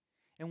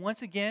 And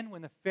once again,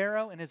 when the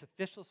Pharaoh and his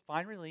officials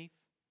find relief,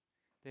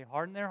 they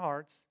harden their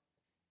hearts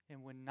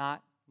and would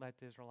not let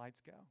the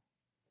Israelites go.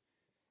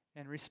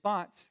 In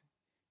response,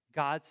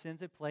 God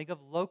sends a plague of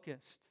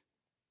locusts.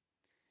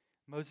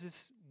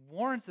 Moses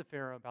warns the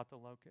Pharaoh about the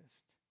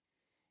locust.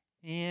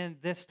 And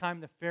this time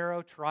the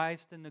Pharaoh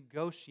tries to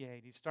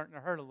negotiate. He's starting to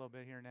hurt a little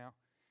bit here now.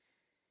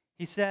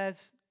 He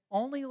says,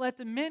 only let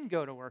the men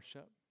go to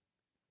worship.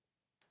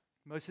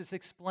 Moses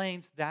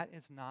explains that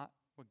is not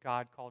what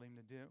God called him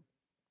to do.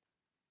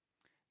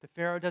 The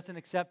Pharaoh doesn't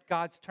accept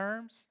God's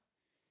terms.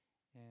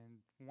 And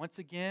once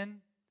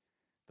again,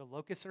 the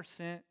locusts are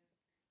sent,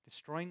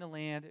 destroying the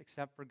land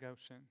except for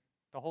Goshen,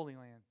 the Holy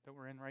Land that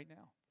we're in right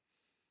now.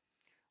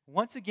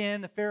 Once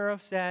again, the Pharaoh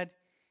said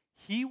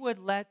he would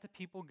let the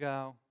people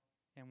go,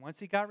 and once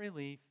he got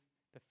relief,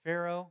 the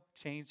Pharaoh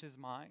changed his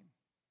mind.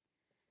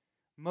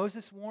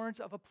 Moses warns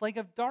of a plague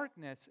of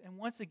darkness, and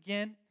once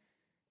again,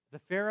 the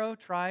Pharaoh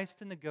tries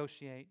to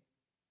negotiate.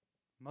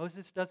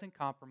 Moses doesn't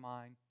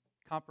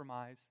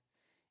compromise,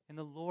 and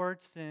the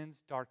Lord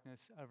sends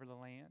darkness over the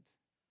land.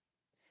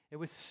 It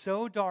was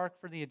so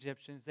dark for the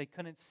Egyptians, they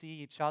couldn't see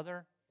each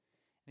other.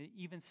 And it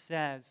even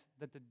says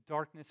that the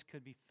darkness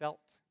could be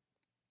felt.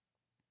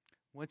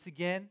 Once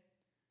again,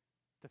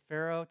 the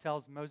Pharaoh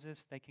tells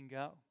Moses they can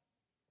go.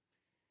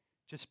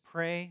 Just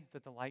pray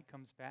that the light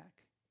comes back.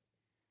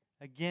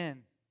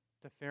 Again,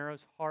 the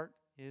Pharaoh's heart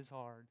is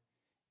hard,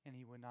 and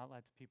he would not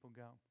let the people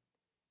go.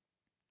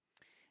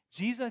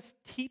 Jesus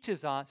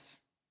teaches us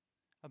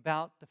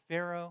about the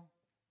Pharaoh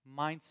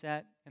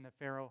mindset and the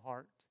Pharaoh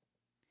heart.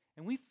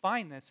 And we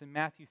find this in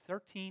Matthew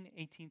 13,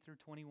 18 through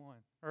 21,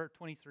 or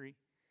 23.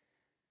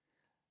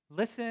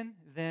 Listen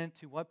then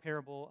to what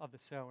parable of the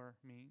sower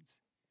means.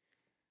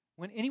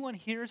 When anyone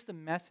hears the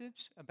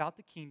message about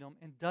the kingdom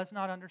and does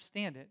not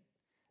understand it,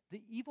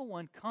 the evil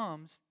one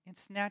comes and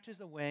snatches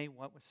away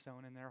what was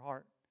sown in their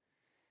heart.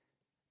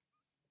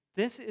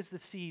 This is the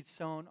seed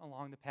sown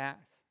along the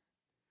path.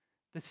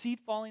 The seed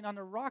falling on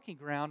the rocky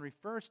ground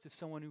refers to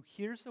someone who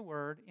hears the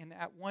word and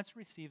at once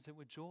receives it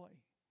with joy.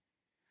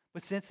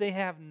 But since they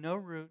have no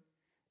root,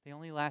 they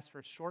only last for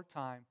a short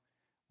time.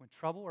 When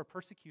trouble or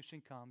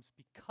persecution comes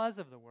because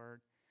of the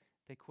word,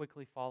 they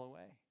quickly fall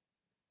away.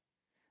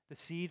 The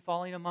seed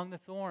falling among the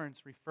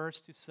thorns refers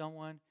to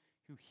someone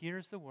who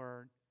hears the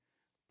word,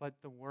 but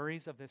the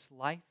worries of this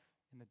life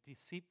and the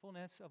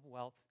deceitfulness of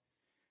wealth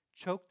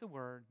choke the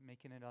word,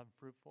 making it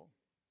unfruitful.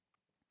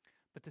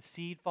 But the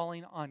seed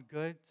falling on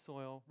good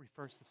soil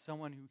refers to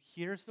someone who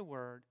hears the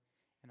word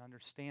and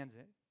understands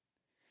it.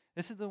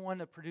 This is the one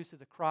that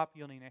produces a crop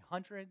yielding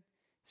 100,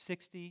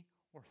 60,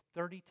 or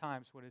 30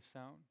 times what is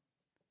sown.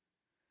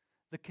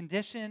 The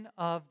condition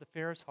of the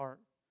Pharaoh's heart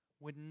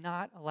would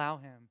not allow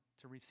him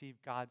to receive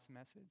God's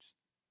message.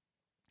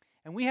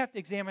 And we have to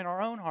examine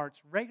our own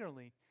hearts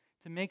regularly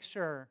to make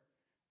sure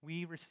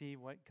we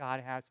receive what God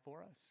has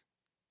for us.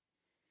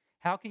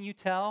 How can you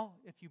tell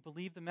if you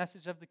believe the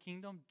message of the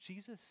kingdom?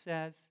 Jesus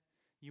says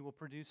you will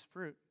produce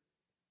fruit.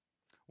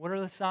 What are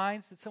the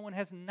signs that someone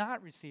has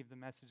not received the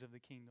message of the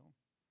kingdom?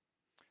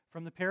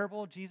 From the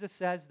parable, Jesus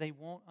says they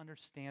won't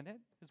understand it,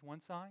 is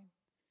one sign.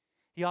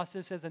 He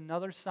also says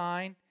another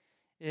sign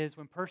is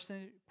when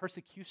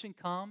persecution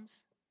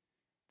comes,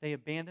 they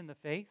abandon the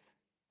faith.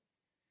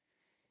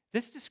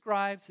 This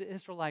describes the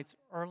Israelites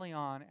early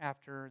on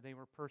after they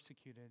were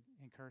persecuted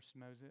and cursed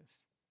Moses.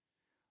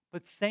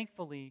 But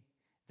thankfully,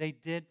 they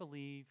did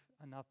believe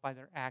enough by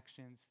their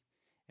actions,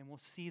 and we'll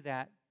see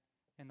that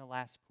in the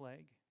last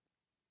plague.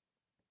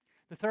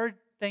 The third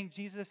thing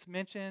Jesus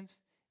mentions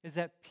is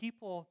that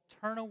people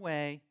turn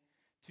away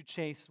to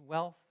chase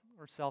wealth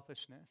or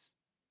selfishness.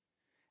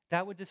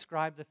 That would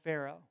describe the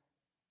Pharaoh.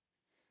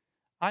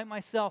 I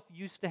myself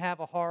used to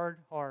have a hard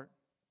heart.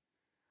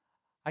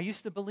 I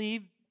used to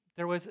believe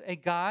there was a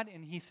God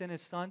and he sent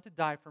his son to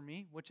die for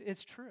me, which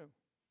is true.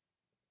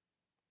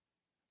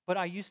 But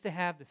I used to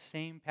have the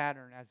same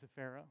pattern as the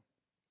Pharaoh.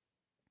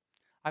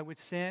 I would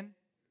sin,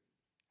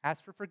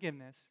 ask for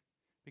forgiveness,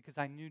 because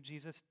I knew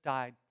Jesus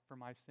died for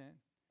my sin.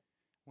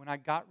 When I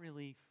got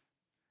relief,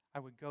 I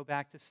would go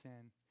back to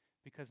sin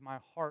because my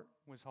heart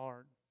was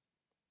hard.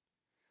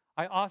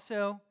 I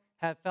also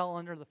have fell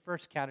under the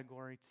first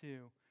category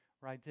too,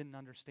 where I didn't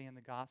understand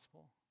the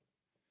gospel.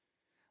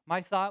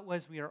 My thought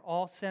was we are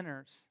all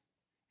sinners,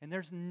 and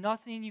there's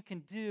nothing you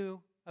can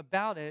do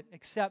about it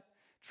except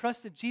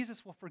trust that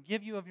Jesus will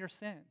forgive you of your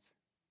sins.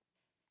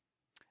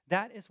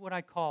 That is what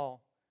I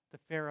call the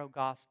Pharaoh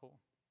gospel,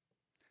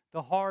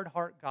 the hard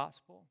heart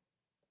gospel.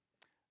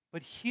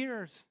 But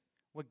here's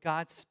what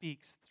God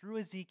speaks through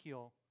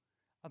Ezekiel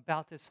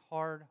about this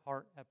hard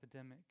heart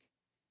epidemic.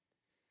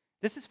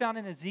 This is found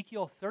in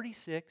Ezekiel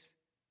 36,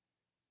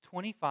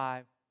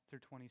 25 through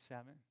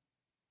 27.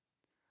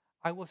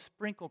 I will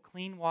sprinkle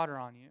clean water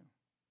on you,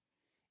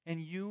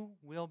 and you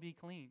will be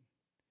clean.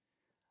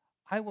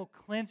 I will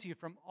cleanse you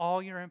from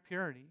all your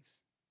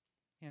impurities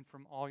and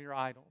from all your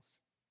idols.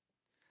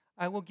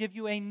 I will give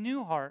you a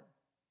new heart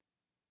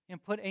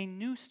and put a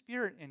new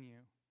spirit in you.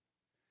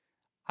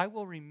 I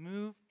will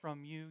remove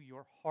from you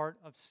your heart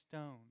of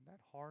stone, that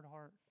hard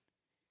heart,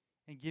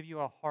 and give you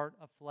a heart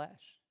of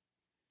flesh.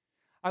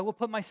 I will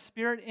put my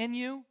spirit in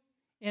you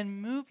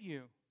and move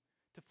you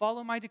to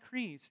follow my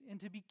decrees and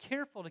to be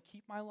careful to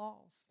keep my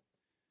laws.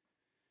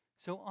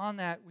 So on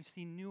that, we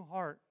see new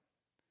heart.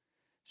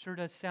 Sure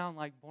does sound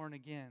like born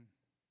again.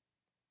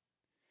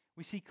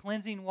 We see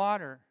cleansing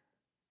water.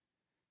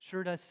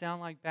 Sure does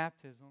sound like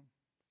baptism.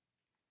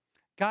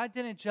 God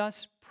didn't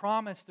just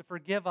promise to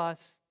forgive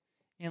us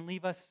and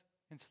leave us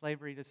in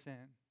slavery to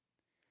sin.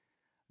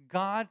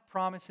 God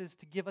promises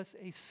to give us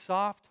a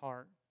soft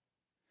heart.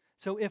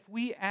 So if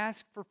we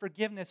ask for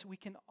forgiveness, we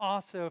can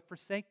also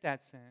forsake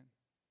that sin.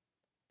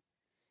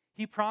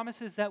 He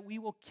promises that we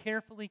will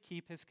carefully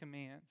keep his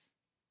commands.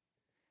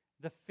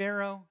 The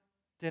Pharaoh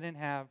didn't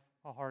have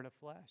a heart of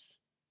flesh.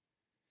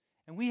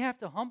 And we have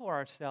to humble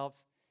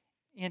ourselves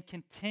and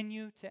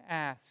continue to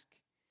ask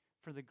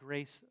for the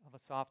grace of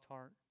a soft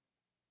heart.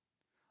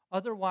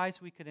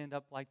 Otherwise, we could end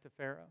up like the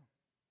Pharaoh.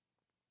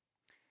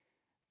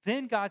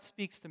 Then God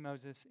speaks to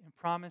Moses and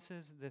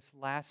promises this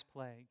last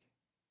plague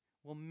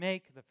will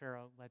make the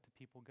Pharaoh let the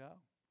people go.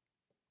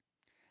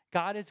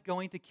 God is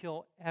going to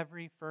kill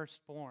every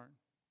firstborn.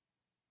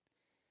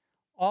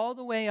 All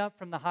the way up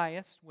from the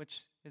highest,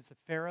 which is the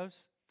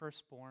Pharaoh's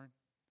firstborn,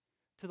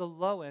 to the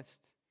lowest,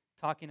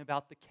 talking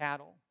about the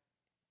cattle.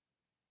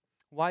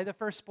 Why the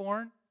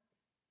firstborn?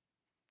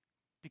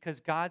 Because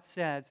God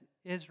says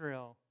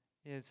Israel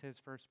is his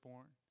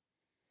firstborn.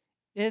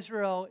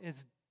 Israel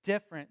is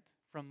different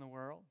from the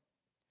world.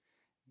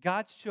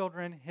 God's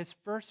children, his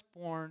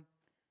firstborn,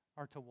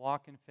 are to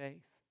walk in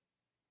faith.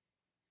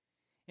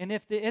 And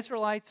if the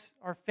Israelites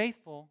are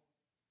faithful,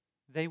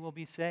 they will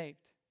be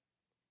saved.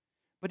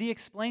 But he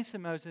explains to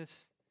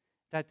Moses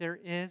that there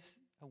is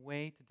a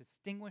way to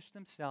distinguish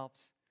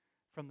themselves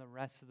from the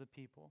rest of the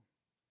people.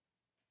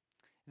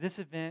 This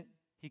event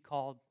he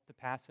called the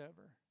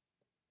Passover.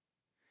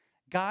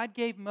 God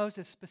gave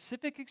Moses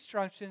specific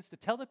instructions to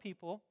tell the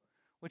people,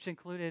 which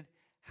included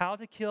how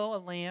to kill a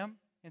lamb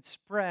and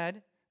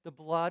spread the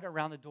blood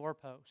around the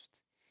doorpost,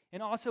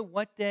 and also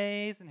what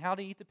days and how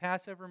to eat the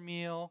Passover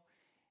meal,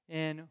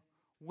 and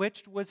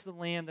which was the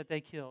lamb that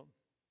they killed.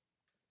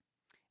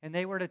 And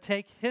they were to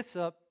take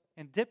hyssop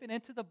and dip it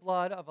into the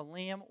blood of a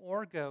lamb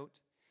or goat,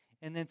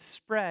 and then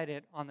spread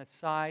it on the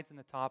sides and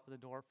the top of the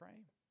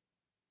doorframe.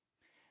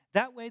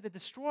 That way the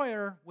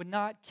destroyer would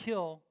not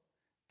kill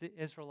the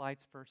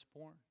Israelites'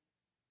 firstborn.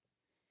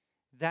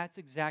 That's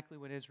exactly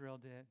what Israel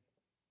did,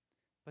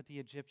 but the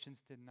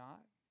Egyptians did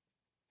not.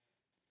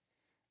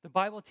 The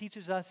Bible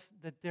teaches us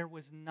that there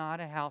was not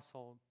a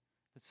household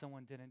that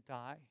someone didn't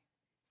die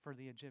for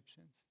the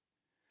Egyptians.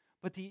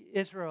 But the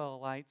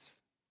Israelites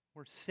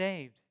were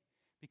saved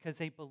because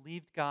they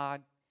believed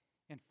God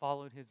and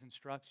followed his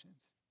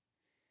instructions.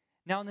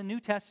 Now in the New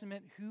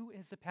Testament, who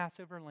is the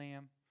Passover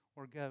lamb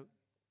or goat?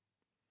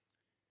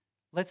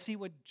 Let's see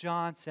what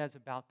John says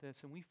about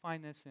this, and we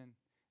find this in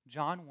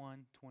John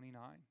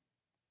 1:29.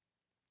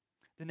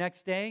 The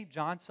next day,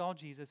 John saw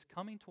Jesus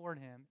coming toward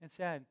him and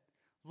said,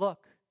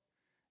 "Look,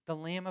 the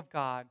Lamb of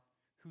God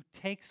who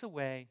takes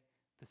away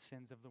the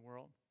sins of the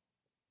world."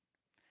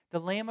 The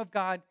Lamb of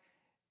God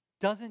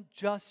doesn't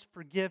just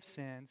forgive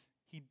sins,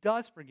 he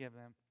does forgive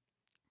them,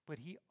 but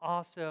he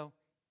also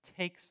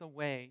takes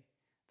away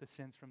the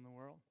sins from the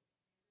world.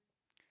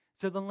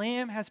 So the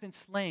Lamb has been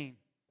slain.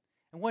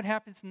 And what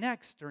happens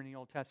next during the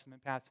Old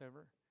Testament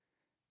Passover?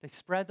 They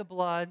spread the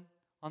blood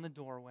on the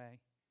doorway,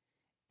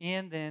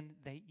 and then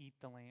they eat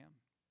the lamb.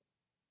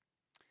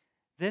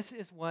 This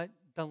is what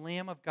the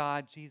Lamb of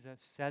God,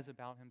 Jesus, says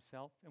about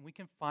himself. And we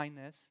can find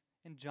this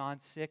in John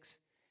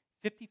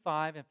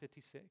 6:55 and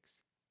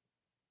 56.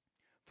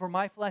 For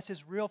my flesh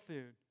is real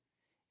food,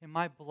 and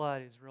my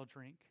blood is real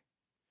drink.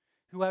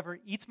 Whoever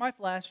eats my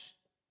flesh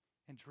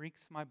and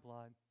drinks my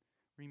blood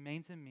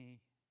remains in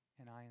me,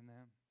 and I in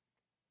them.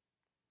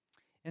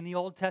 In the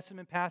Old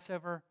Testament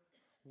Passover,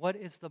 what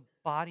is the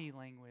body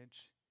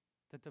language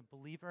that the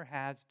believer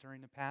has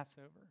during the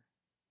Passover?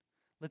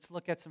 Let's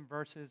look at some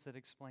verses that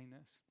explain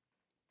this.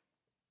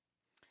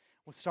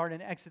 We'll start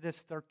in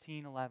Exodus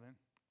 13:11.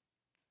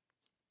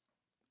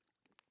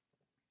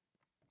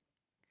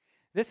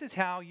 This is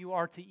how you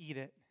are to eat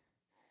it.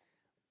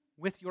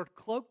 With your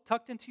cloak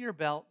tucked into your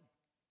belt,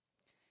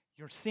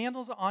 your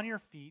sandals on your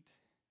feet,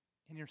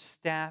 and your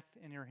staff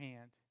in your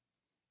hand.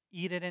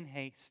 Eat it in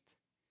haste.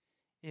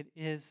 It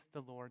is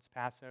the Lord's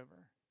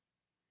Passover.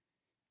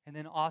 And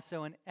then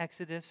also in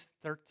Exodus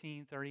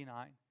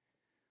 13:39.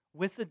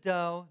 With the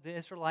dough the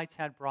Israelites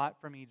had brought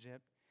from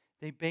Egypt,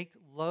 they baked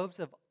loaves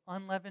of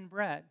unleavened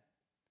bread.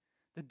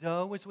 The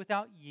dough was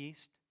without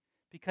yeast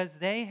because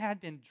they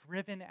had been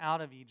driven out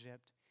of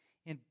Egypt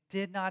and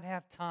did not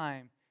have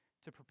time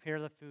to prepare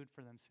the food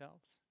for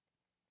themselves.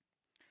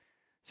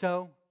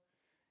 So,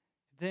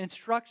 the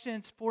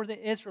instructions for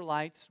the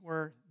Israelites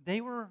were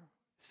they were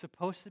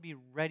supposed to be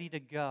ready to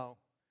go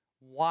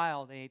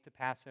while they ate the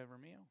Passover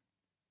meal.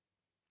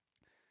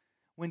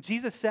 When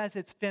Jesus says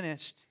it's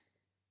finished,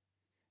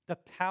 the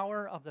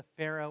power of the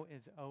Pharaoh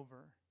is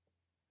over.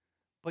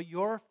 But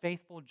your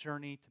faithful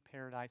journey to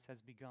paradise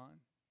has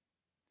begun.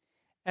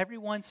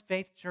 Everyone's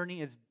faith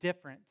journey is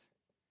different.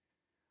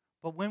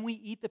 But when we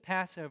eat the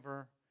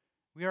Passover,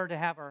 we are to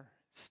have our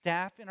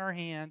staff in our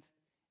hand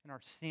and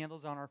our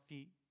sandals on our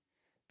feet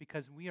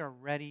because we are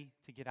ready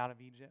to get out of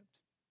Egypt.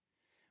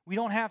 We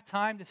don't have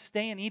time to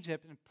stay in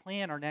Egypt and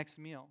plan our next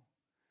meal.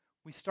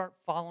 We start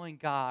following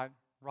God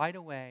right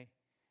away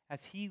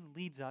as He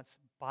leads us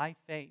by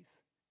faith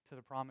to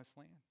the promised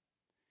land.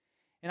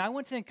 And I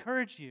want to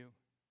encourage you,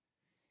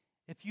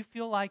 if you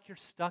feel like you're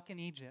stuck in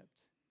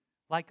Egypt,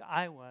 like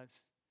I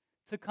was,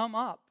 to come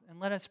up and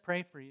let us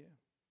pray for you.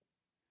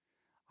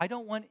 I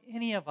don't want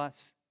any of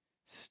us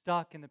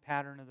stuck in the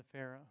pattern of the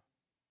Pharaoh,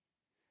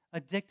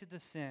 addicted to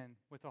sin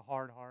with a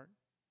hard heart.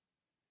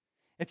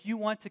 If you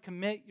want to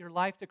commit your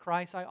life to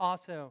Christ, I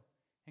also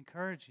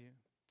encourage you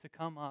to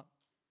come up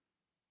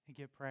and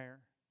get prayer.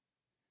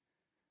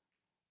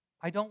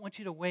 I don't want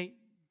you to wait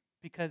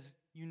because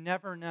you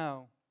never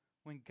know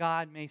when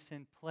God may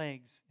send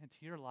plagues into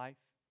your life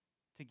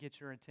to get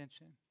your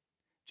attention,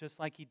 just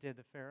like He did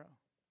the Pharaoh,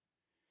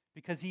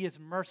 because He is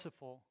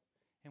merciful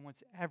and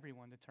wants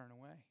everyone to turn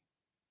away.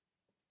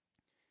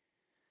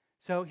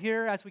 So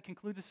here, as we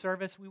conclude the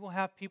service, we will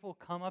have people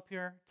come up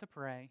here to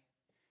pray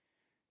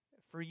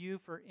for you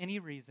for any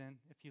reason,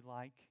 if you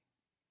like.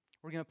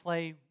 We're going to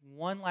play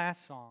one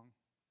last song.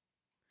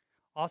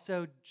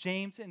 Also,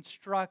 James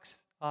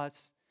instructs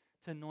us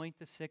to anoint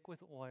the sick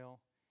with oil,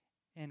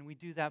 and we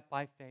do that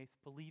by faith,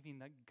 believing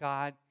that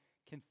God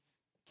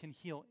can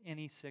heal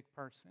any sick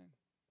person.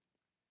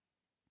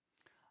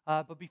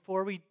 But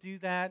before we do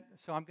that,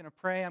 so I'm going to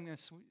pray. I'm going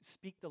to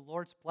speak the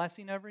Lord's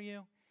blessing over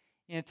you.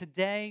 And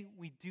today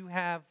we do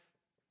have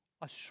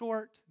a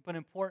short but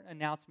important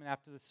announcement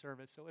after the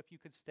service. So if you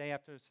could stay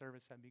after the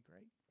service, that'd be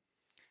great.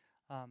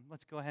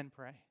 Let's go ahead and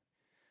pray.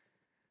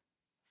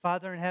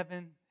 Father in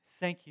heaven,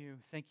 thank you.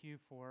 Thank you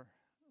for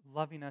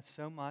loving us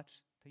so much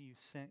that you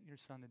sent your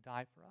Son to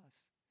die for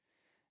us,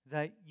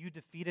 that you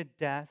defeated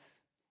death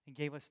and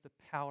gave us the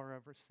power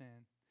over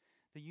sin,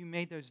 that you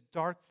made those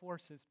dark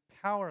forces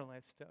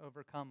powerless to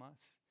overcome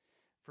us,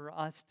 for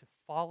us to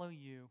follow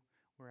you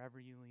wherever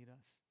you lead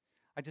us.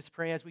 I just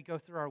pray as we go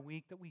through our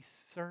week that we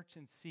search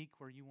and seek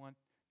where you want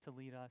to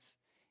lead us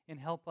and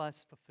help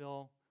us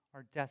fulfill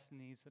our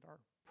destinies that are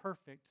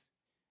perfect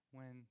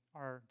when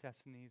our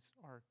destinies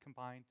are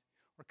combined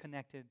or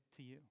connected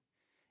to you.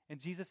 In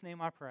Jesus'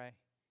 name I pray,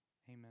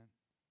 amen.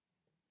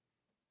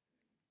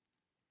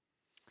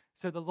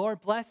 So the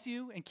Lord bless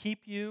you and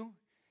keep you,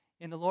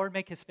 and the Lord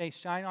make His face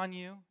shine on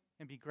you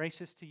and be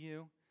gracious to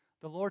you.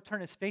 The Lord turn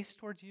His face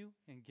towards you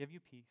and give you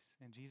peace.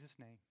 In Jesus'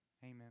 name,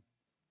 amen.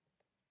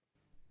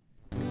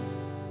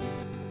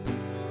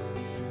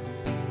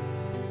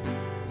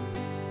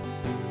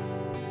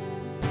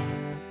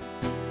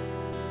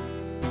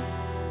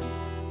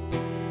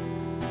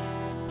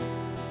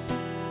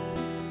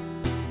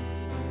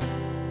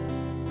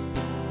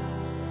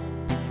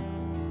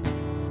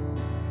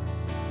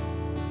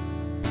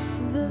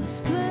 The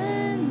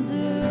splendor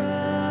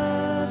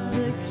of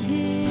the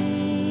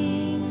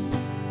King,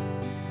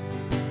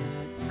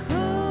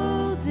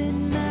 clothed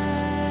in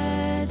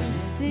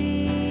majesty.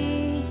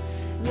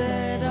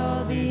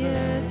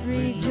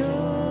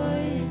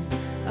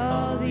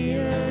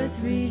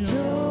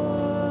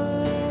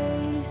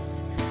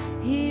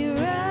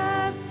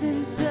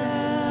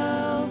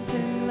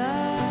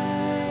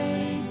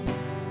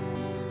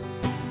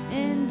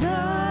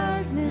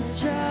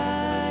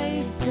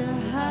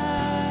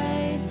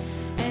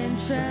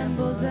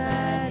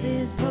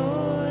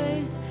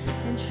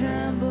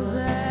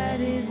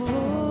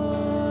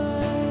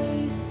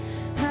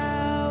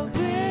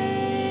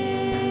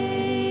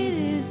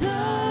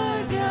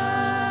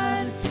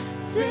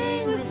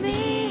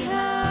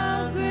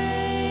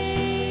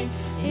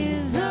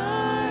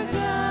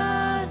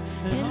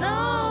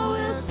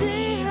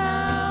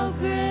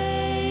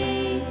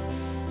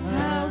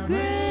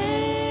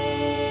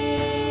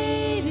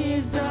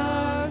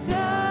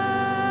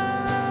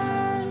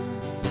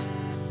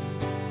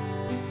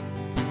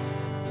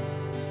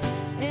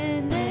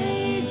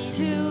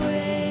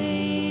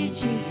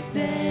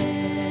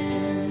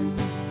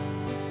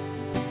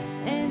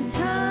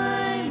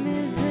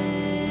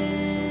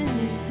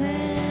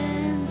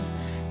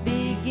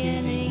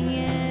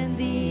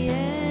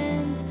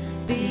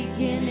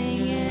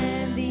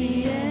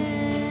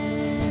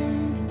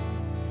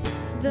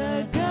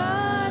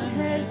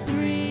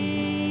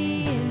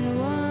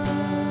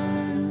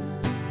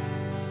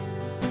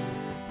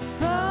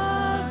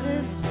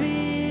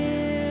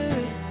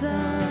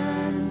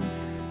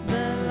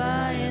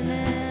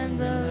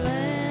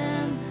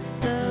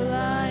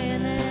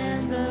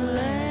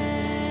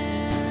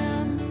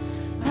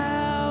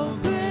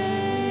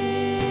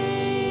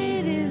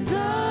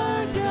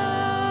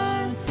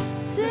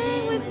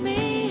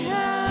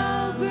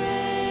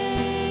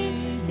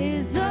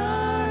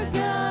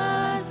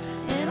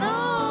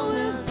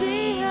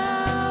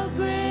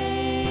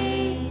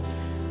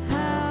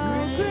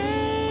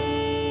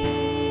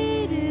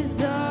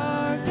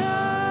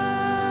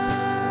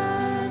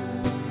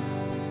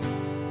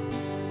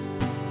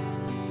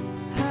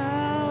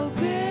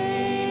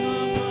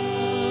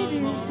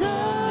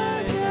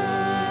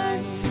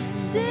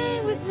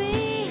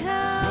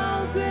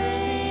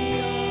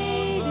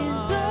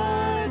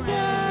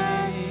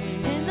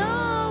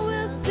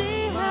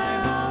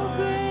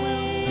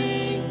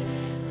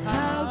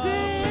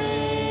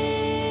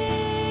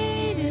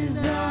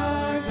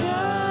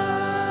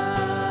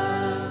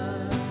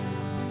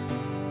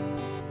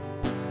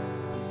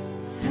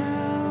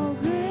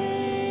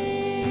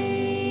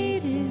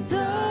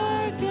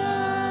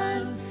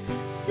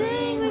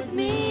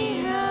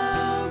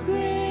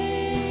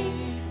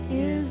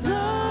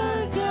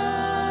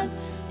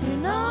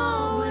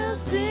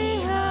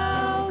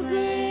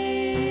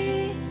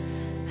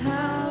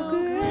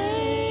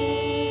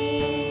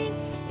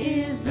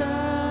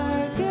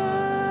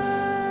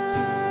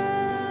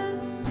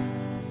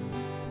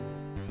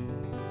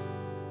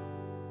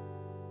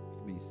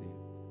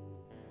 seated.